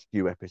like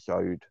rescue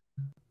episode,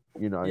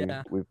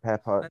 Yeah, with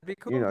Pepper. that'd be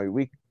cool.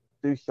 We could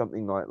do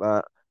something like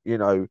that.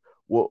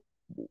 What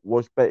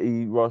was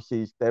Betty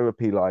Ross's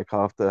therapy like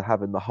after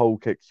having the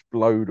Hulk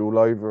explode all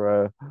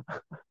over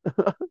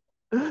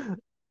her?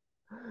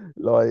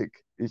 Like,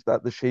 is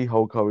that the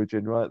She-Hulk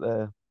origin right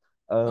there?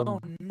 Oh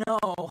Um, no,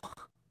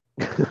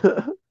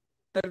 the,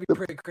 that'd be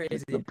pretty the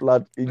crazy.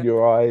 blood in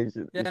your eyes.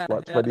 It's Yeah,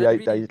 like yeah, that'd 28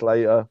 be days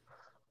later.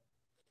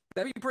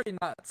 that'd be pretty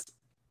nuts.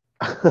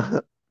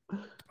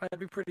 But That'd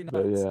be pretty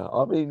nuts. yeah,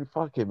 I mean,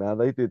 fuck it, man.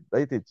 They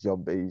did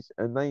zombies,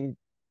 and They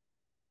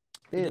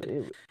it, did.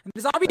 it And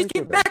the zombies they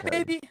came did back,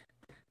 okay. baby.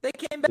 They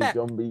came The back.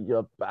 zombies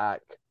are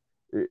back.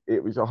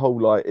 It was a whole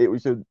like it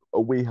was a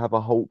we have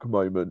a Hulk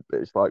moment, but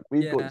it's like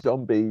we've got Yeah.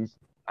 zombies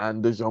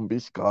and the zombie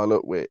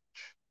Scarlet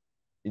Witch.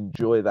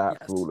 Enjoy that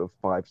for Yes. all of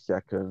 5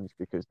 seconds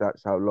because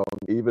that's how long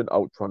even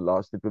Ultron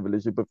lasted with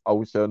Elizabeth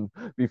Olsen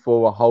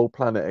before a whole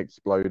planet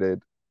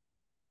exploded.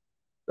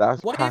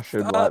 That's What if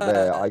passion right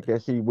there. I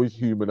guess he was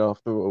human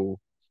after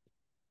all.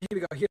 here we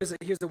go.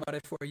 Here's the what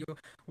if for you.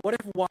 What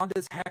if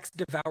Wanda's hex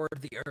devoured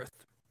the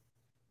Earth?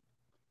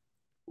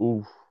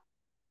 Oof,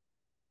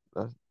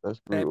 that's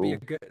That'd be a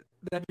brutal. good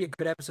that'd be a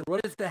good episode.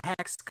 What if the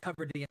hex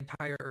covered the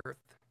entire Earth?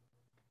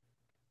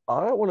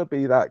 I don't want to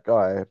be that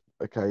guy,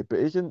 okay, but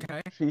isn't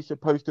Okay. she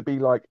supposed to be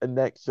like a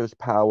Nexus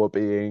power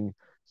being?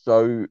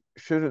 So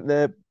shouldn't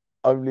there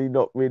only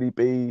not really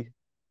be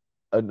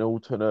an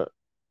alternate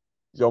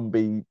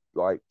zombie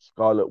like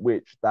Scarlet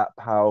Witch that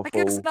I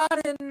guess powerful?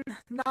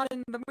 not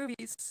in the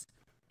movies.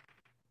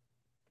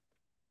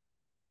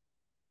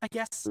 I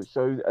guess.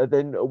 So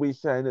then are we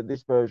saying that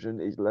this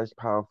version is less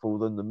powerful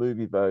than the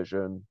movie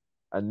version,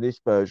 and this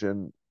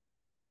version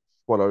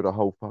swallowed a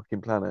whole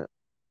fucking planet,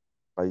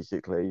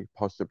 basically,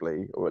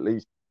 possibly, or at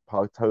least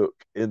partook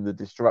in the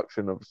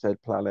destruction of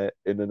said planet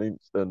in an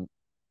instant?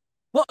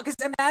 Well, because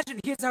imagine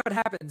here's how it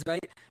happens,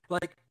 right?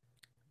 Like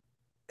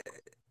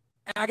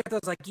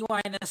Agatha's like, "You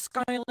are a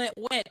Scarlet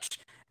Witch,"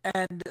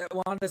 and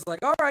Wanda's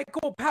like, "All right,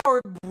 cool,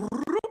 power,"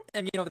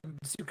 and the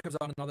suit comes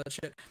on and all that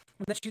shit.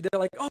 And then they're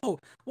like, "Oh,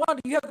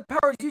 Wanda, you have the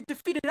power. You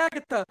defeated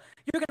Agatha.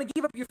 You're gonna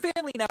give up your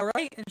family now,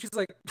 right?" And she's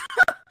like,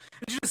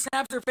 and she just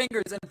snaps her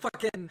fingers and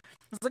fucking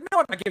is like, "No,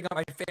 I'm not giving up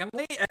my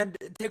family," and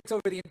takes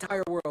over the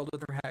entire world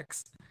with her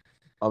hex.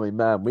 I mean,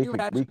 man, Can we you could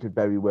we imagine? could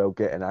very well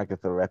get an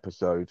Agatha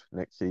episode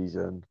next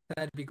season.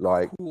 That'd be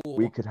Like we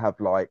cool. could have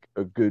like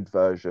a good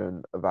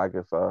version of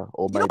Agatha,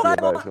 or You know maybe a what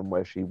I want? version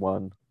where she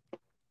won.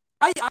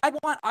 I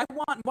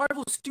want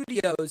Marvel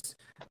Studios.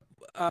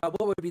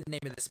 What would be the name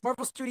of this?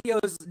 Marvel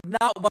Studios.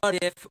 Not what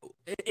if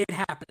it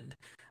happened.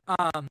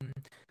 Um,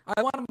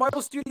 I want a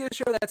Marvel Studios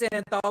show that's an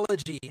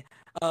anthology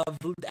of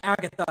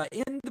Agatha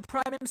in the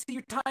Prime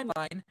MCU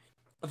timeline.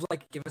 Of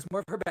like, give us more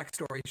of her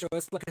backstory. Show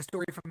us like a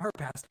story from her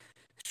past.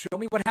 Show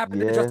me what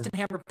happened to Yeah, Justin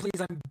Hammer, please.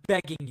 I'm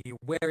begging you.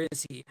 Where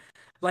is he?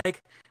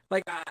 Like,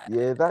 like,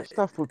 yeah, that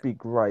stuff would be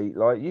great.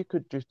 Like you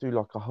could just do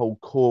like a whole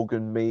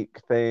Corgan Meek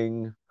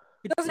thing.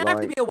 it doesn't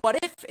have to Like, be a what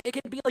if. It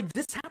can be like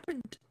this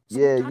happened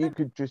yeah, you sometime.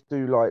 could just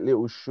do like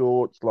little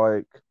shorts,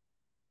 like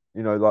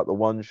like the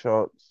one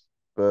shots,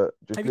 but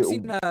just Have you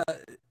seen little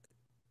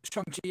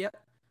Shang-Chi yet?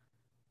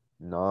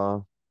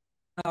 nah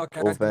Oh, okay,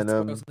 I or was gonna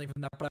spoil Venom. something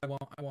from that, but I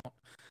won't. I won't.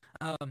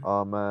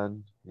 Oh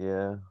man,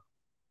 yeah.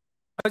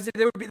 I was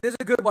there's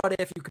a good what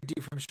if you could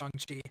do from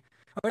Shang-Chi.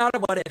 Or not a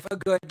what if, a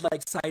good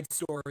like side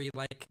story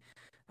like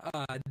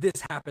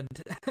this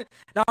happened.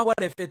 Not what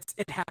if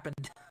it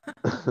happened.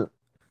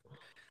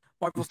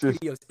 Marvel It's just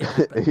Studios, it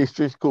happened. it's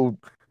just called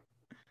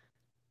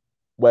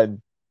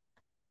when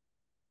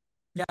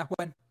Yeah,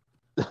 when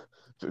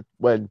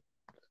when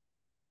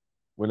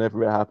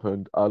whenever it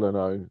happened. I don't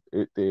know.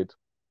 It did.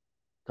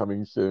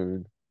 Coming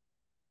soon.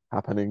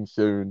 Happening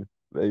soon.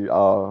 They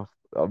are.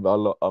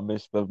 I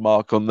missed the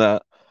mark on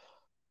that.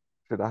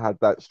 Should have had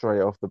that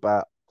straight off the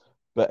bat.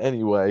 But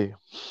anyway,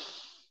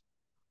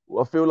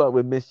 I feel like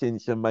we're missing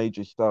some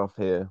major stuff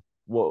here.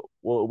 What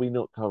are we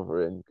not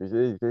covering? Because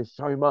there's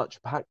so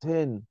much packed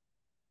in.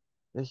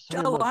 There's so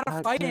a much lot of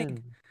packed fighting.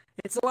 in.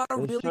 It's a lot of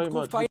There's really so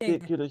cool much fighting.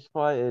 ridiculous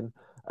fighting.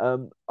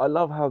 I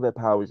love how their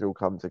powers all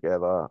come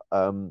together.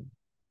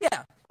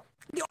 Yeah,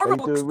 the armor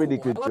They do a looks really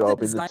cool. I good love the job in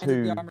the designs of the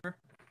two, armor.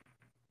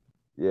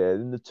 yeah,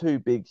 in the two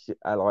big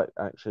like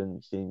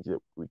action scenes that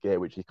we get,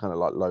 which is kind of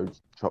like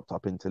loads chopped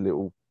up into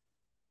little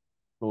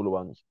smaller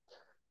ones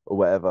or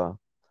whatever.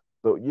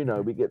 But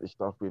Mhm. we get the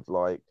stuff with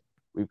like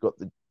we've got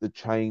the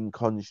chain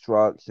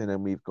constructs, and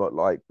then we've got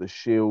like the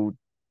shield,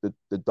 the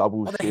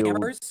double All the shield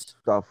hammers.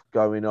 stuff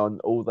going on,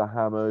 all the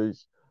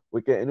hammers. We're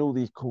getting all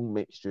these cool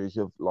mixtures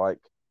of like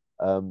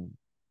um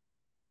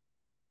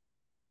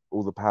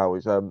all the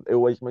powers. It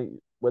always make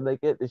when they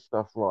get this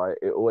stuff right,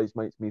 it always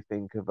makes me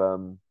think of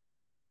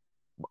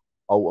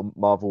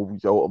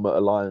Marvel's Ultimate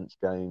Alliance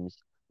games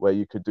where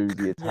you could do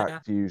the attack Yeah,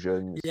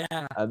 fusions,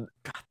 yeah. and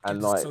God, it and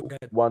was like so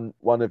good.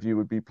 one of you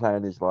would be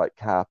playing as like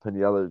Cap, and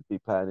the other would be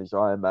playing as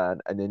Iron Man,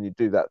 and then you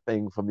do that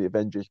thing from the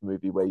Avengers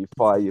movie where you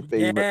fire your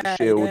beam at the Yeah,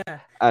 shield, yeah.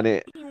 and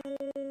it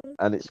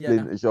Yeah.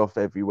 splinters off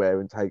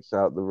everywhere and takes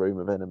out the room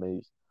of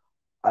enemies.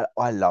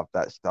 I love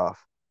that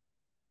stuff.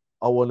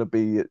 I want to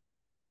be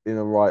in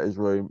a writer's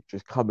room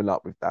just coming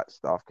up with that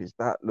stuff because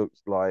that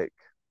looks like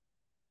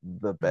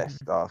the best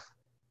Mhm. stuff.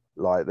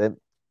 Like them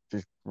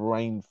just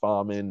brain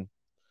farming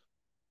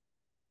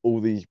all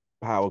these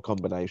power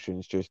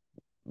combinations just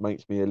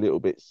makes me a little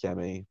bit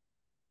semi,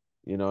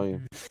 you know.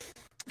 Mhm.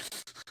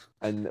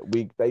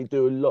 And they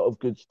do a lot of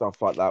good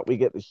stuff like that. We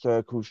get the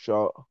circle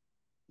shot,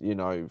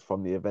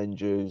 from the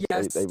Avengers. They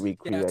Yes,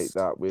 recreate yes.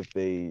 that with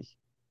these,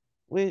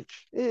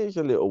 which is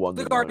a little on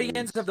The the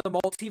Guardians of nose. the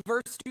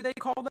Multiverse, do they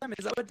call them?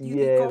 Is that what DC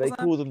Yeah, calls they them?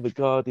 call them the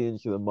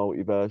Guardians of the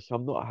Multiverse.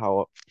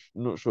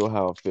 Not sure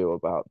how I feel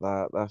about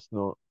that.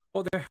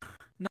 Well, they're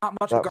not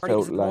much of That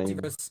Guardians felt of the lame.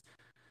 Multiverse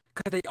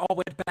because they all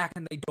went back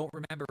and they don't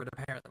remember it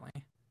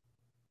apparently.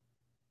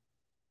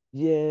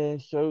 Yeah,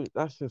 so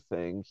that's the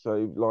thing.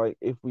 So like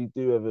if we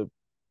do ever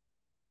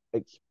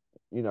ex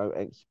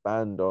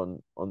expand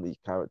on these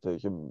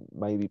characters and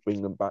maybe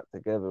bring them back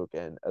together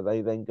again, are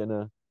they then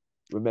gonna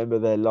remember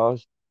their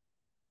last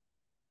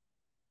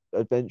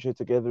adventure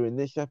together in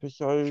this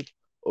episode?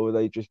 Or are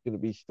they just going to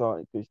be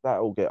starting? Because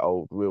that'll get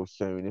old real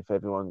soon if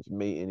everyone's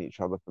meeting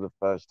each other for the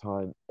first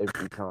time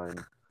every time.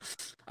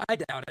 I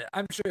doubt it.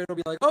 I'm sure it'll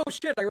be like, oh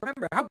shit, I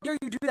remember. How dare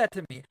you do that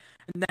to me?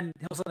 And then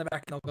he'll send it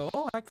back and they'll go,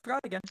 oh, I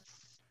forgot again.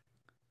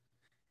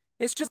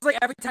 It's just like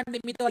every time they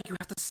meet, they're like, you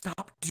have to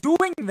stop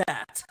doing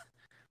that.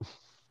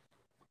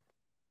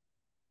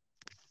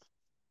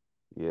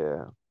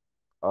 Yeah,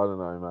 I don't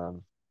know,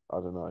 man. I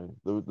don't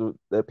know.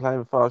 They're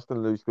playing fast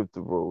and loose with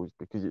the rules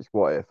because it's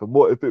what if, and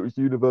what if it was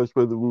a universe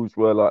where the rules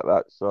were like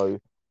that? So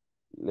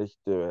let's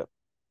do it.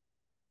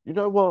 You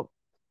know what?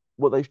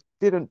 What they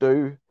didn't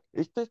do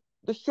is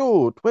the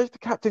sword. Where's the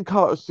Captain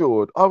Carter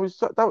sword? That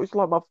was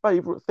like my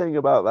favorite thing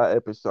about that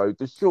episode.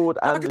 The sword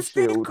and Doctor the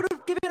Strange shield. could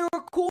have given her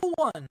a cool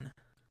one.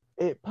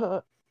 It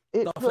put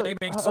it The put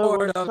flaming her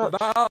sword on of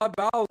such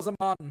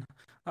Balzamon.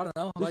 I don't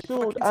know, the like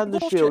sword fucking some and the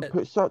cool shield shit.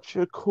 put such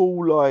a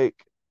cool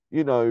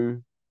you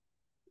know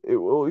it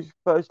was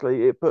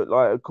firstly it put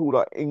like a cool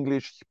like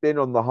English spin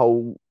on the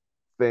whole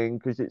thing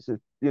because it's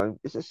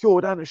a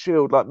sword and a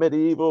shield like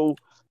medieval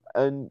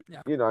and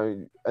Yeah.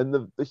 and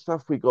the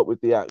stuff we got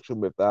with the action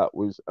with that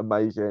was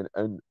amazing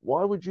and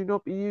why would you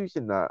not be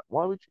using that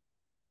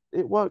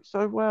it worked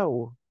so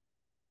well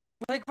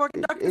Like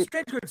fucking it Doctor it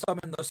Strange could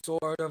summon the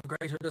sword of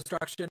greater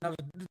destruction of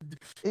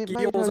it made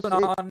her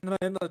Gilzanon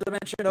in the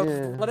dimension of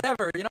yeah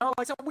whatever,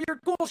 like some weird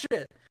cool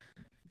shit.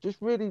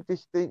 just really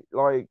distinct,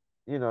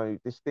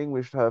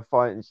 distinguished her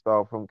fighting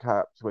style from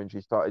Cap's when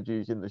she started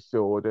using the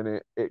sword,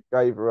 and it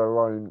gave her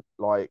own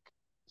like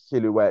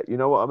silhouette. You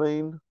know what I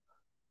mean?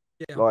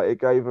 Yeah. Like it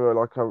gave her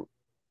like a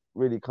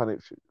really kind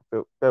of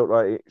felt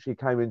like she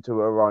came into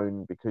her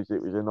own because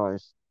it was a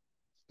nice,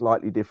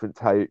 slightly different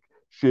take.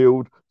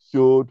 Shield,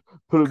 sword,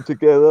 put them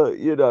together.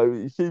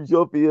 It seems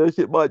obvious.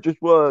 It might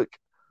just work,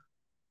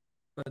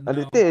 But and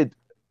no. it did.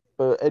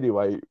 But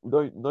anyway,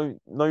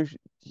 no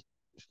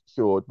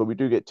sword, but we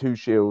do get two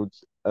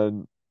shields,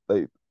 and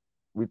they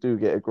we do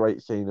get a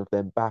great scene of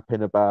them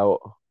bapping about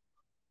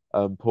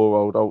poor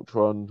old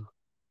Ultron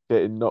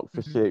getting knocked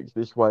for Mhm. six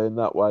this way and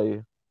that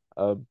way.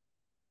 Um,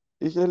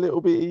 is it a little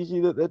bit easy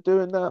that they're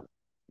doing that? A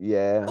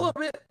Yeah, little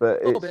bit.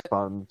 but A little it's bit.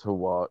 fun to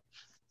watch.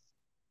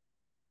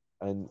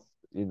 And,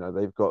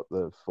 they've got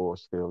the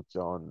force fields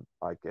on,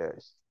 I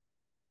guess.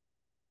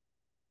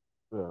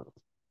 But,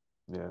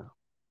 yeah.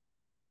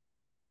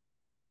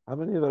 How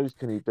many of those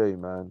can he do,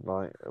 man?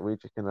 Like, are we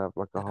just going to have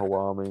like a whole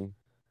army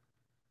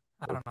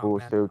I of don't know,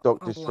 force man. field? A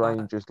Doctor lot.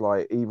 Strange, just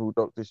like evil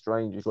Doctor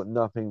Strange, he's got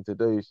nothing to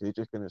do. So he's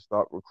just going to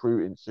start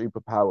recruiting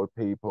superpowered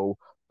people,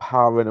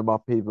 powering them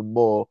up even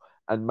more,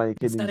 and And making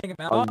his sending him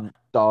out. own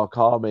dark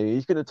army.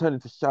 He's going to turn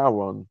into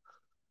Sauron.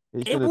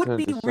 He's It going to would turn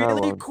be into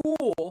really Sauron.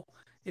 cool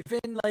if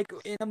in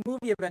a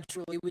movie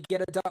eventually we'd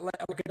get like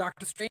a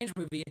Doctor Strange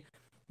movie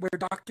where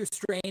Doctor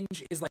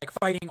Strange is like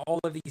fighting all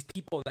of these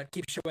people that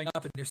keep showing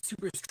up and they're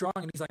super strong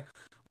and he's like,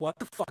 what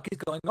the fuck is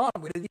going on?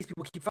 Where do these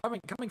people keep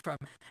coming from?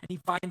 And he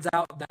finds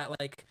out that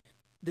like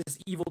this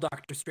evil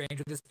Doctor Strange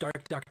or this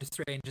dark Doctor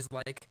Strange is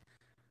like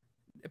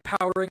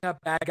powering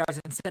up bad guys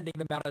and sending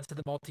them out into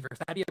the multiverse.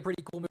 That'd be a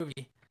pretty cool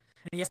movie.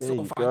 And he has to There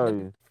go you find them.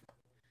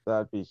 go.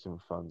 That'd be some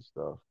fun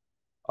stuff.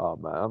 Oh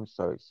man, I'm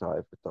so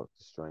excited for Doctor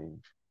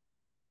Strange.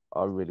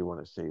 I really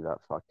want to see that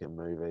fucking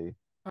movie.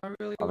 I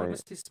really I want mean,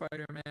 to see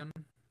Spider-Man.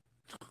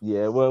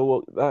 yeah,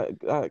 well,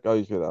 that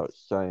goes without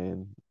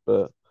saying,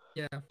 but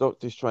Yeah.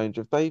 Doctor Strange,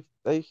 have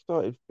they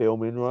started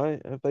filming,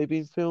 right? Have they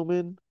been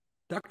filming?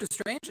 Doctor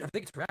Strange, I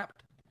think it's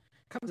wrapped.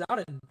 Comes out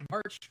in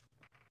March.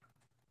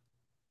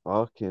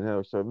 Fucking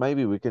hell. So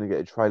maybe we're gonna get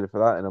a trailer for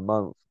that in a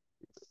month.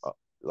 Uh,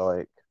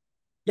 Like,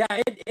 Yeah,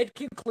 it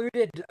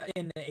concluded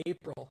in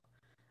April.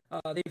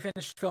 They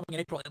finished filming in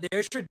April.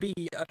 There should be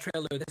a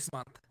trailer this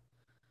month.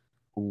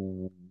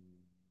 ooh,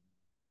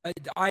 I,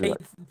 I, Like,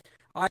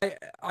 I,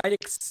 I'd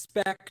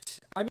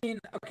expect. I mean,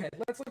 okay,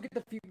 let's look at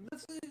the future.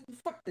 Let's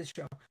fuck this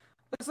show.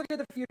 Let's look at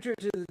the future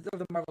of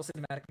the Marvel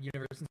Cinematic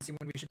Universe and see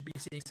when we should be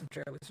seeing some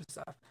trailers for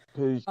stuff.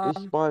 because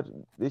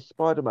Um, this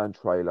Spider-Man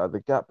trailer, the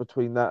gap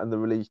between that and the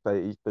release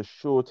date is the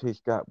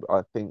shortest gap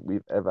I think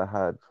we've ever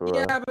had for a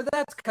yeah, but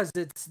that's because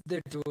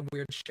they're doing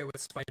weird shit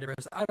with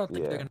Spider-Verse. I don't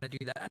think they're yeah. gonna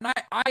do that, and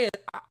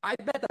I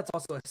bet that's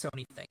also a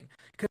Sony thing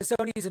because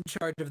Sony's in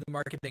charge of the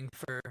marketing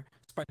for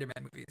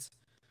Spider-Man movies.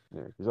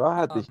 Yeah, because I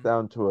had this Um,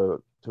 down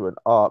to an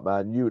art,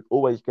 man. You would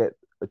always get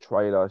a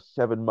trailer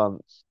 7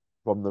 months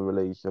from the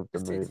release of the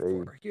here's Phase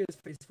movie. 4. Here's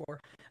Phase 4.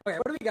 Okay,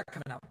 what do we got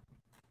coming out?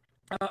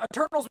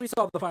 Eternals, we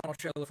saw the final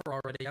trailer for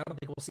already. I don't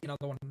think we'll see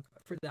another one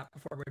for that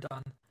before we're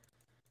done.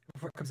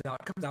 Before it comes out.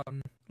 It comes out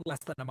in less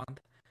than a month.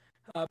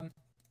 Um,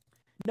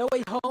 No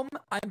Way Home,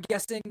 I'm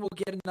guessing we'll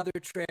get another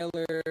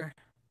trailer.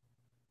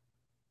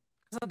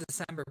 It's not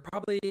December.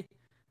 Probably.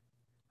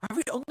 Have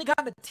we only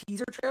gotten a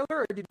teaser trailer,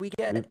 or did we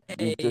get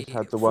We've just a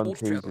had the one full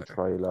teaser trailer?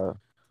 trailer,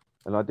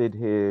 and I did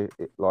hear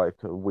it like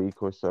a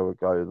week or so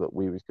ago that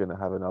we was going to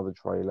have another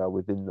trailer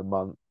within the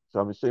month. So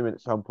I'm assuming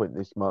at some point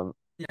this month,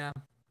 Yeah.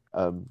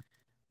 um,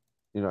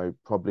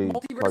 probably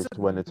Multiverse close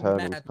to when of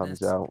Eternals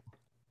comes Madness. out.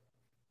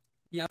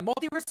 Yeah,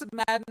 Multiverse of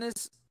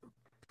Madness,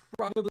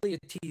 probably a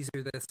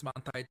teaser this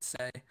month, I'd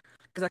say.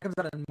 Because that comes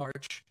out in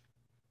March.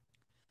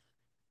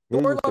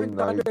 Here's Thor the Love and thing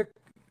though, Thunder.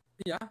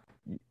 Yeah.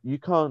 you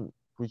can't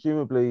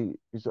presumably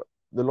because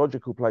the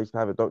logical place to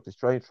have a Doctor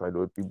Strange trailer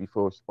would be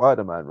before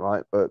Spider-Man,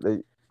 right? But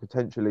they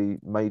potentially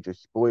major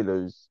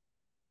spoilers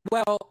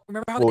Well,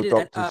 for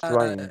Doctor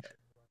Strange.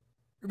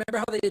 remember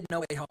how they did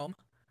No Way Home?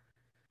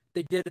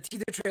 They did a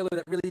teaser trailer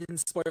that really didn't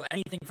spoil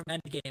anything from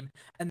Endgame,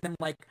 and then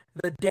like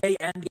the day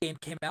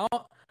Endgame came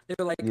out, they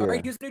were like, "All right,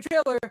 Yeah, here's a new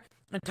trailer,"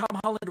 and Tom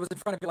Holland was in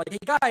front of you like, "Hey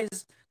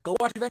guys, go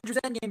watch Avengers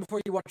Endgame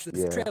before you watch this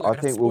yeah. trailer. It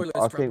has spoilers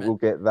I from think it." we'll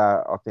get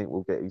that. I think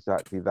we'll get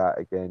exactly that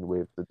again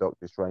with the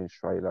Doctor Strange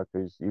trailer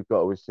because you've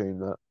got to assume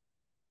that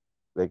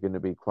they're going to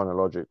be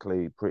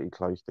chronologically pretty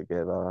close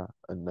together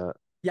and that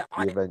Yeah,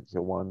 the events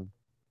are one.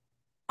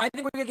 I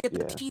think we're gonna get the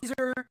Yeah.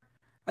 teaser.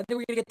 I think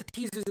we're gonna get the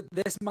teasers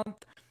this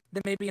month.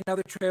 Then maybe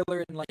another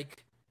trailer in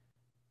like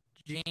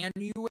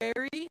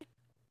January,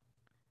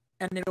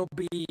 and it'll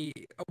be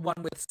one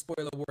with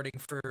spoiler warning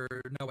for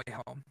No Way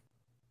Home.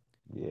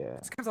 Yeah.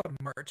 This comes out in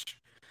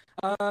March.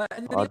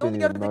 And then I the didn't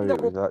only other even thing know that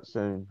it we're was that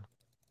soon.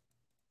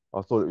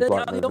 I thought it was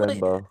like the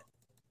November.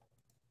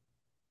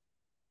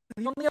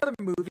 only other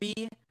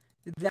movie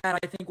that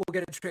I think we'll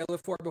get a trailer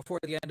for before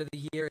the end of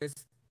the year is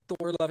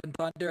Thor: Love and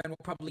Thunder, and we'll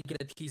probably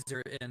get a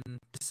teaser in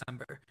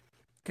December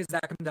because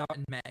that comes out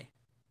in May.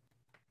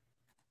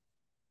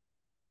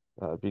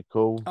 That'd be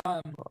cool.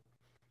 Um,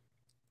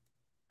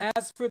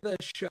 as for the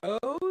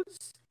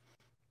shows,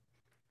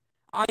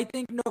 I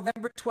think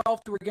November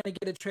 12th we're gonna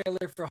get a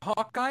trailer for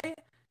Hawkeye.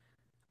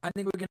 I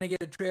think we're gonna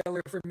get a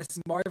trailer for Miss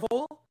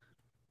Marvel.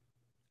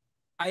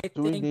 I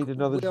Do we think need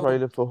another we'll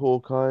trailer for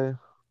Hawkeye?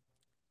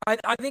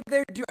 I think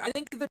they're do. I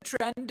think the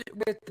trend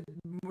with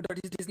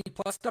Disney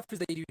Plus stuff is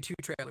they do two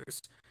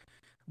trailers.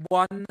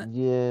 One,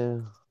 Yeah.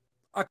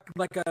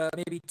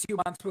 maybe 2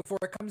 months before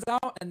it comes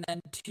out, and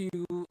then two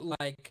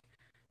like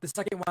the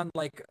second one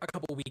like a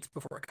couple weeks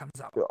before it comes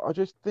out. But I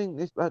just think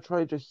that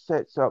trailer just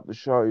sets up the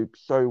show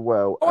so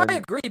well, Oh, I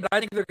agree, but I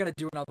think they're gonna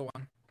do another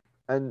one.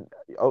 and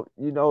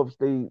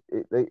obviously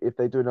if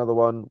they do another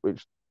one,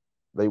 which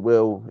they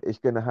will, it's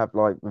going to have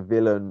like the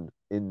villain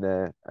in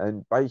there,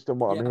 and based on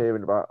what I'm Yeah,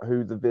 hearing about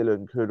who the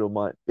villain could or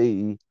might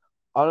be,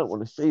 I don't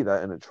want to see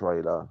that in a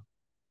trailer.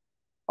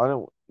 I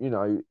don't,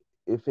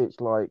 if it's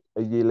like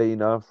a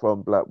Yelena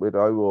from Black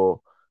Widow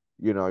or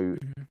you know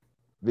hmm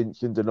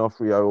Vincent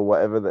D'Onofrio or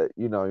whatever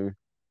that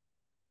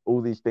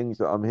all these things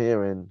that I'm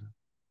hearing.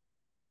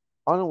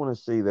 I don't want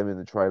to see them in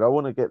the trailer. I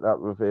want to get that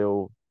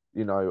reveal.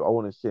 I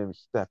want to see them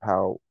step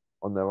out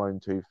on their own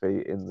 2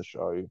 feet in the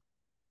show.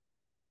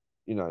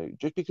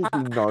 Just because we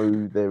I,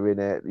 know they're in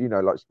it,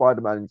 like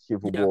Spider-Man in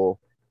Civil yeah, War,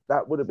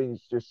 that would have been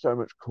just so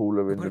much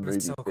cooler it in would the have been movie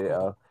so theater.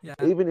 cool. Yeah,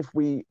 Even if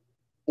we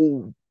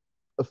all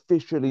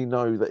officially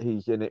know that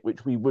he's in it,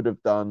 which we would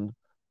have done,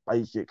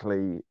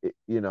 basically,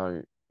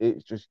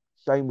 it's just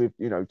same with,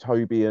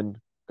 Toby and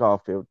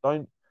Garfield.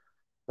 Don't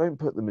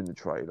put them in the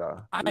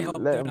trailer. I hope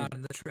Let they're them. not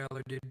in the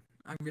trailer, dude.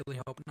 I really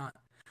hope not.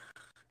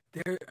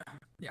 There,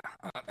 yeah.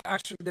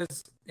 Actually,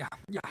 there's yeah.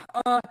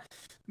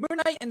 Moon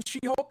Knight and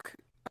She-Hulk.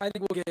 I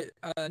think we'll get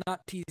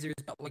not teasers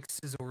but like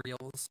sizzle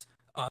reels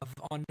of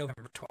on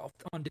November 12th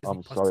on Disney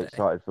I'm Plus so today.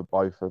 excited for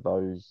both of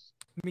those.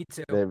 Me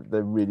too.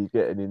 They're really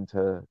getting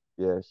into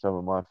some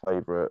of my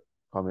favorite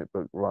comic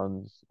book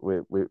runs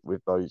with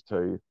those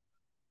two.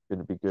 Going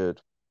to be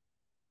good.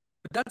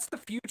 But that's the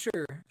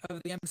future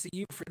of the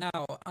MCU for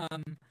now.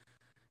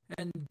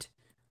 And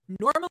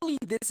normally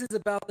this is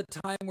about the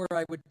time where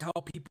I would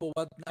tell people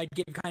what I'd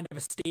give kind of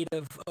a state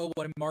of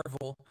what a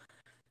Marvel,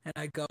 and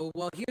I go,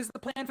 well, here's the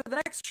plan for the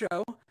next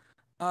show.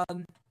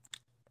 Um,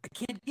 I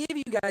can't give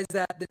you guys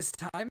that this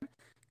time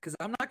because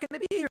I'm not going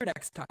to be here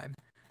next time.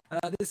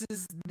 This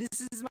is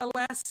my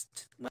last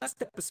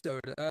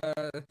episode.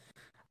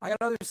 I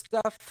got other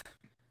stuff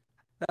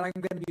that I'm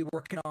going to be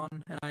working on,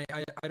 and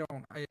I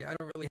don't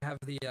really have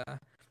the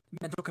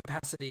mental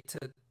capacity to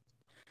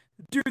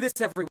do this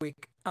every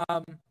week.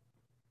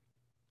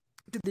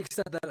 To the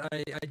extent that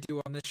I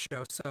do on this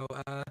show. So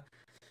I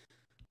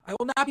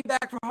will not be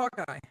back for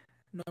Hawkeye.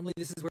 Normally,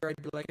 this is where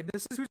I'd be like,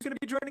 this is who's going to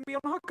be joining me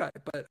on Hawkeye,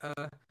 but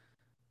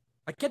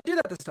I can't do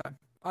that this time.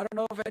 I don't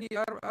know if any.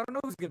 I don't know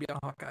who's going to be on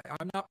Hawkeye.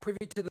 I'm not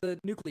privy to the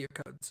nuclear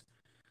codes.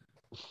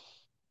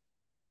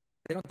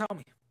 They don't tell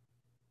me.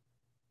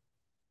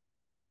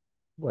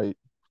 Wait,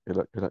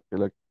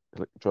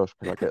 Josh,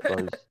 can I get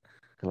those?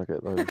 Can I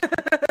get those?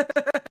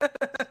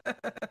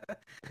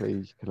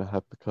 Please, can I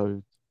have the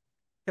codes?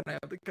 Can I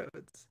have the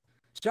codes?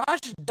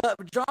 Josh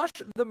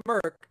the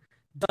Merc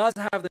does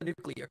have the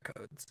nuclear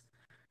codes.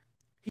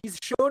 He's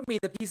shown me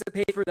the piece of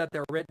paper that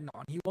they're written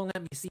on. He won't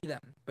let me see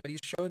them, but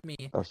he's shown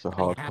me That's a that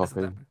hard he has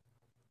copy. them.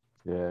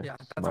 Yeah, Yeah,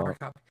 that's a smart. hard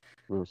copy.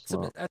 Real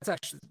smart.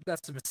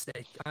 That's a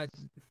mistake.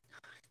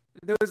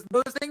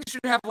 Those things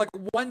should have like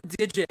one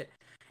digit,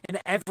 and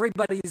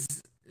everybody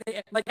has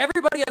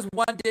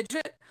one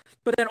digit,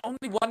 but then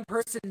only one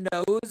person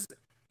knows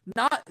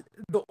not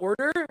the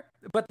order,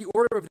 but the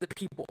order of the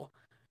people.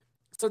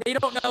 So they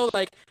don't know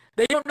the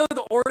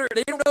order,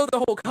 they don't know the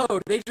whole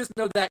code. They just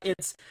know that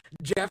it's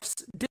Jeff's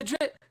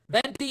digit,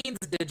 then Dean's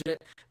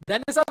digit,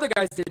 then this other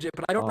guy's digit,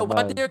 but I don't know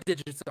what their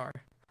digits are.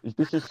 Is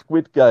this a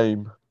Squid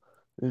Game?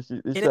 This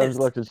sounds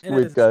like a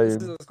Squid Game.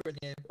 This is a Squid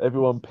Game.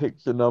 Everyone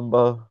picks a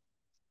number,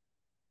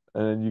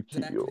 and then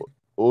you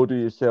order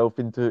yourself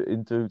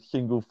into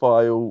single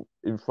file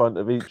in front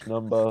of each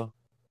number,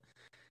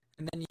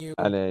 and then you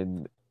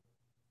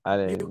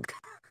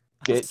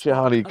get your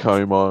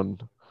honeycomb on.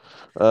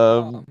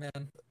 Oh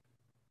man.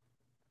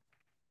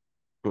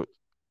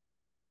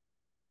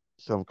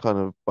 Some kind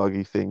of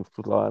buggy thing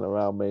flying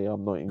around me.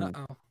 I'm not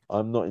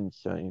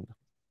insane.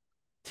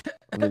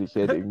 I nearly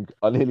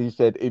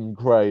said in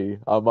cray.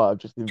 I might have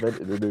just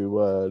invented a new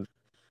word.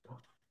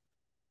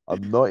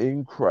 I'm not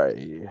in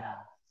cray.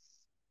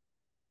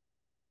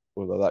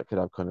 Although that could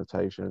have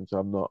connotations.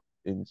 I'm not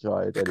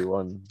inside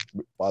anyone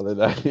by the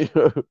name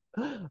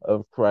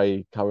of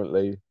cray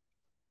currently.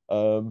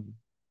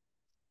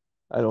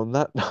 And on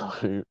that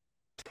note,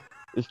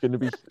 it's going to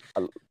be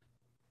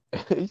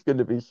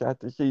sad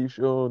to see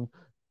Sean.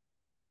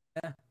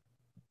 Yeah.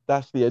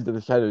 That's the end of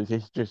the shadows.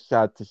 It's just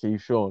sad to see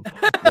Sean.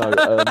 No,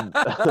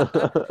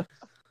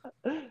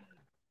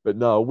 but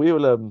no,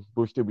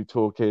 we'll still be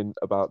talking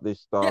about this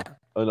stuff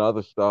and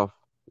other stuff,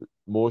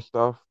 more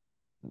stuff,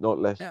 not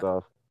less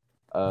stuff.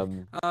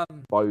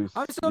 Both,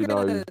 on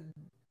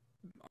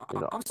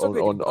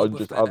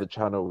just other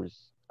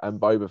channels and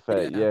Boba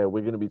Fett. Yeah,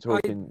 we're going to be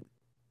talking.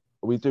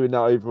 Are we doing that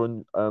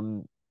over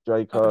on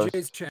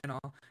Jay's channel?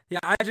 Yeah,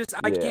 I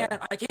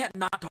can't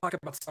not talk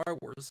about Star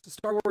Wars.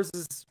 Star Wars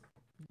is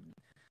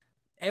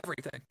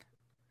everything.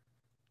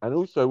 And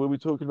also, we'll be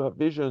talking about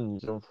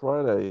Visions on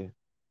Friday.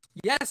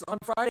 Yes, on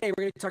Friday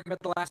we're going to be talking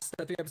about the last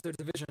 3 episodes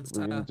of Visions.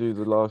 We're going to do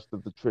the last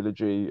of the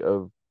trilogy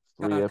of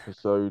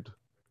 3-episode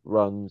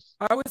runs.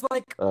 I was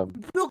like,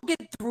 we'll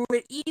get through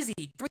it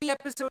easy. 3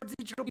 episodes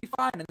each will be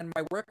fine. And then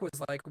my work was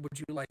like, would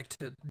you like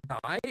to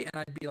die?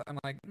 And I'm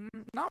like,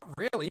 not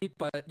really,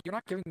 but you're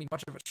not giving me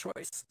much of a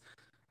choice.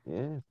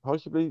 Yeah,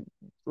 possibly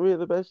 3 of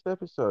the best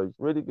episodes.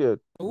 Really good.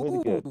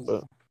 Really good.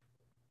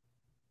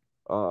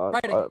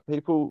 But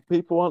people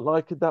aren't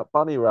liking that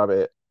bunny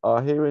rabbit.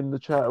 I hear in the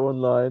chat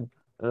online,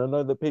 and I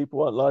know that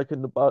people aren't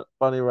liking the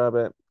bunny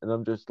rabbit, and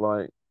I'm just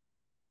like,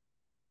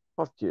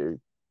 fuck you.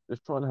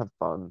 Just try and have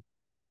fun.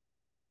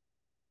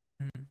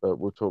 But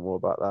we'll talk more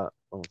about that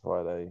on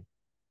Friday.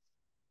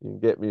 You can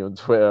get me on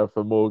Twitter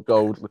for more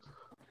gold,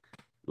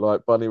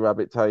 like bunny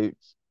rabbit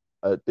takes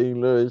at Dean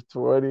Lewis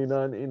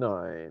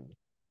 2099.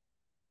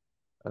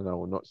 And I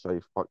will not say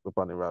fuck the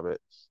bunny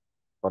rabbits.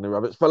 Bunny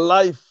rabbits for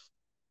life.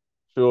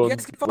 Sean, you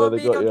guys can follow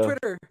me on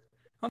Twitter.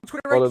 On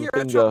Twitter right here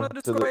at Sean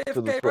 _ to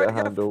the Twitter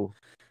handle.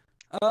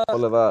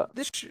 Follow that.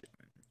 This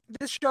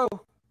show.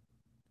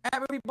 At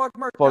Movie Blog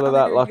Merc. Follow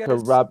that like a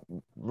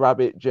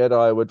rabbit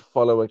Jedi would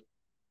follow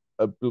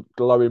a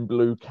glowing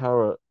blue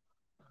carrot.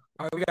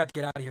 All right, we got to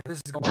get out of here.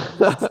 This is going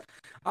on.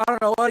 I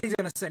don't know what he's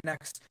going to say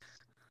next.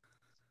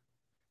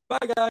 Bye,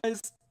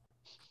 guys.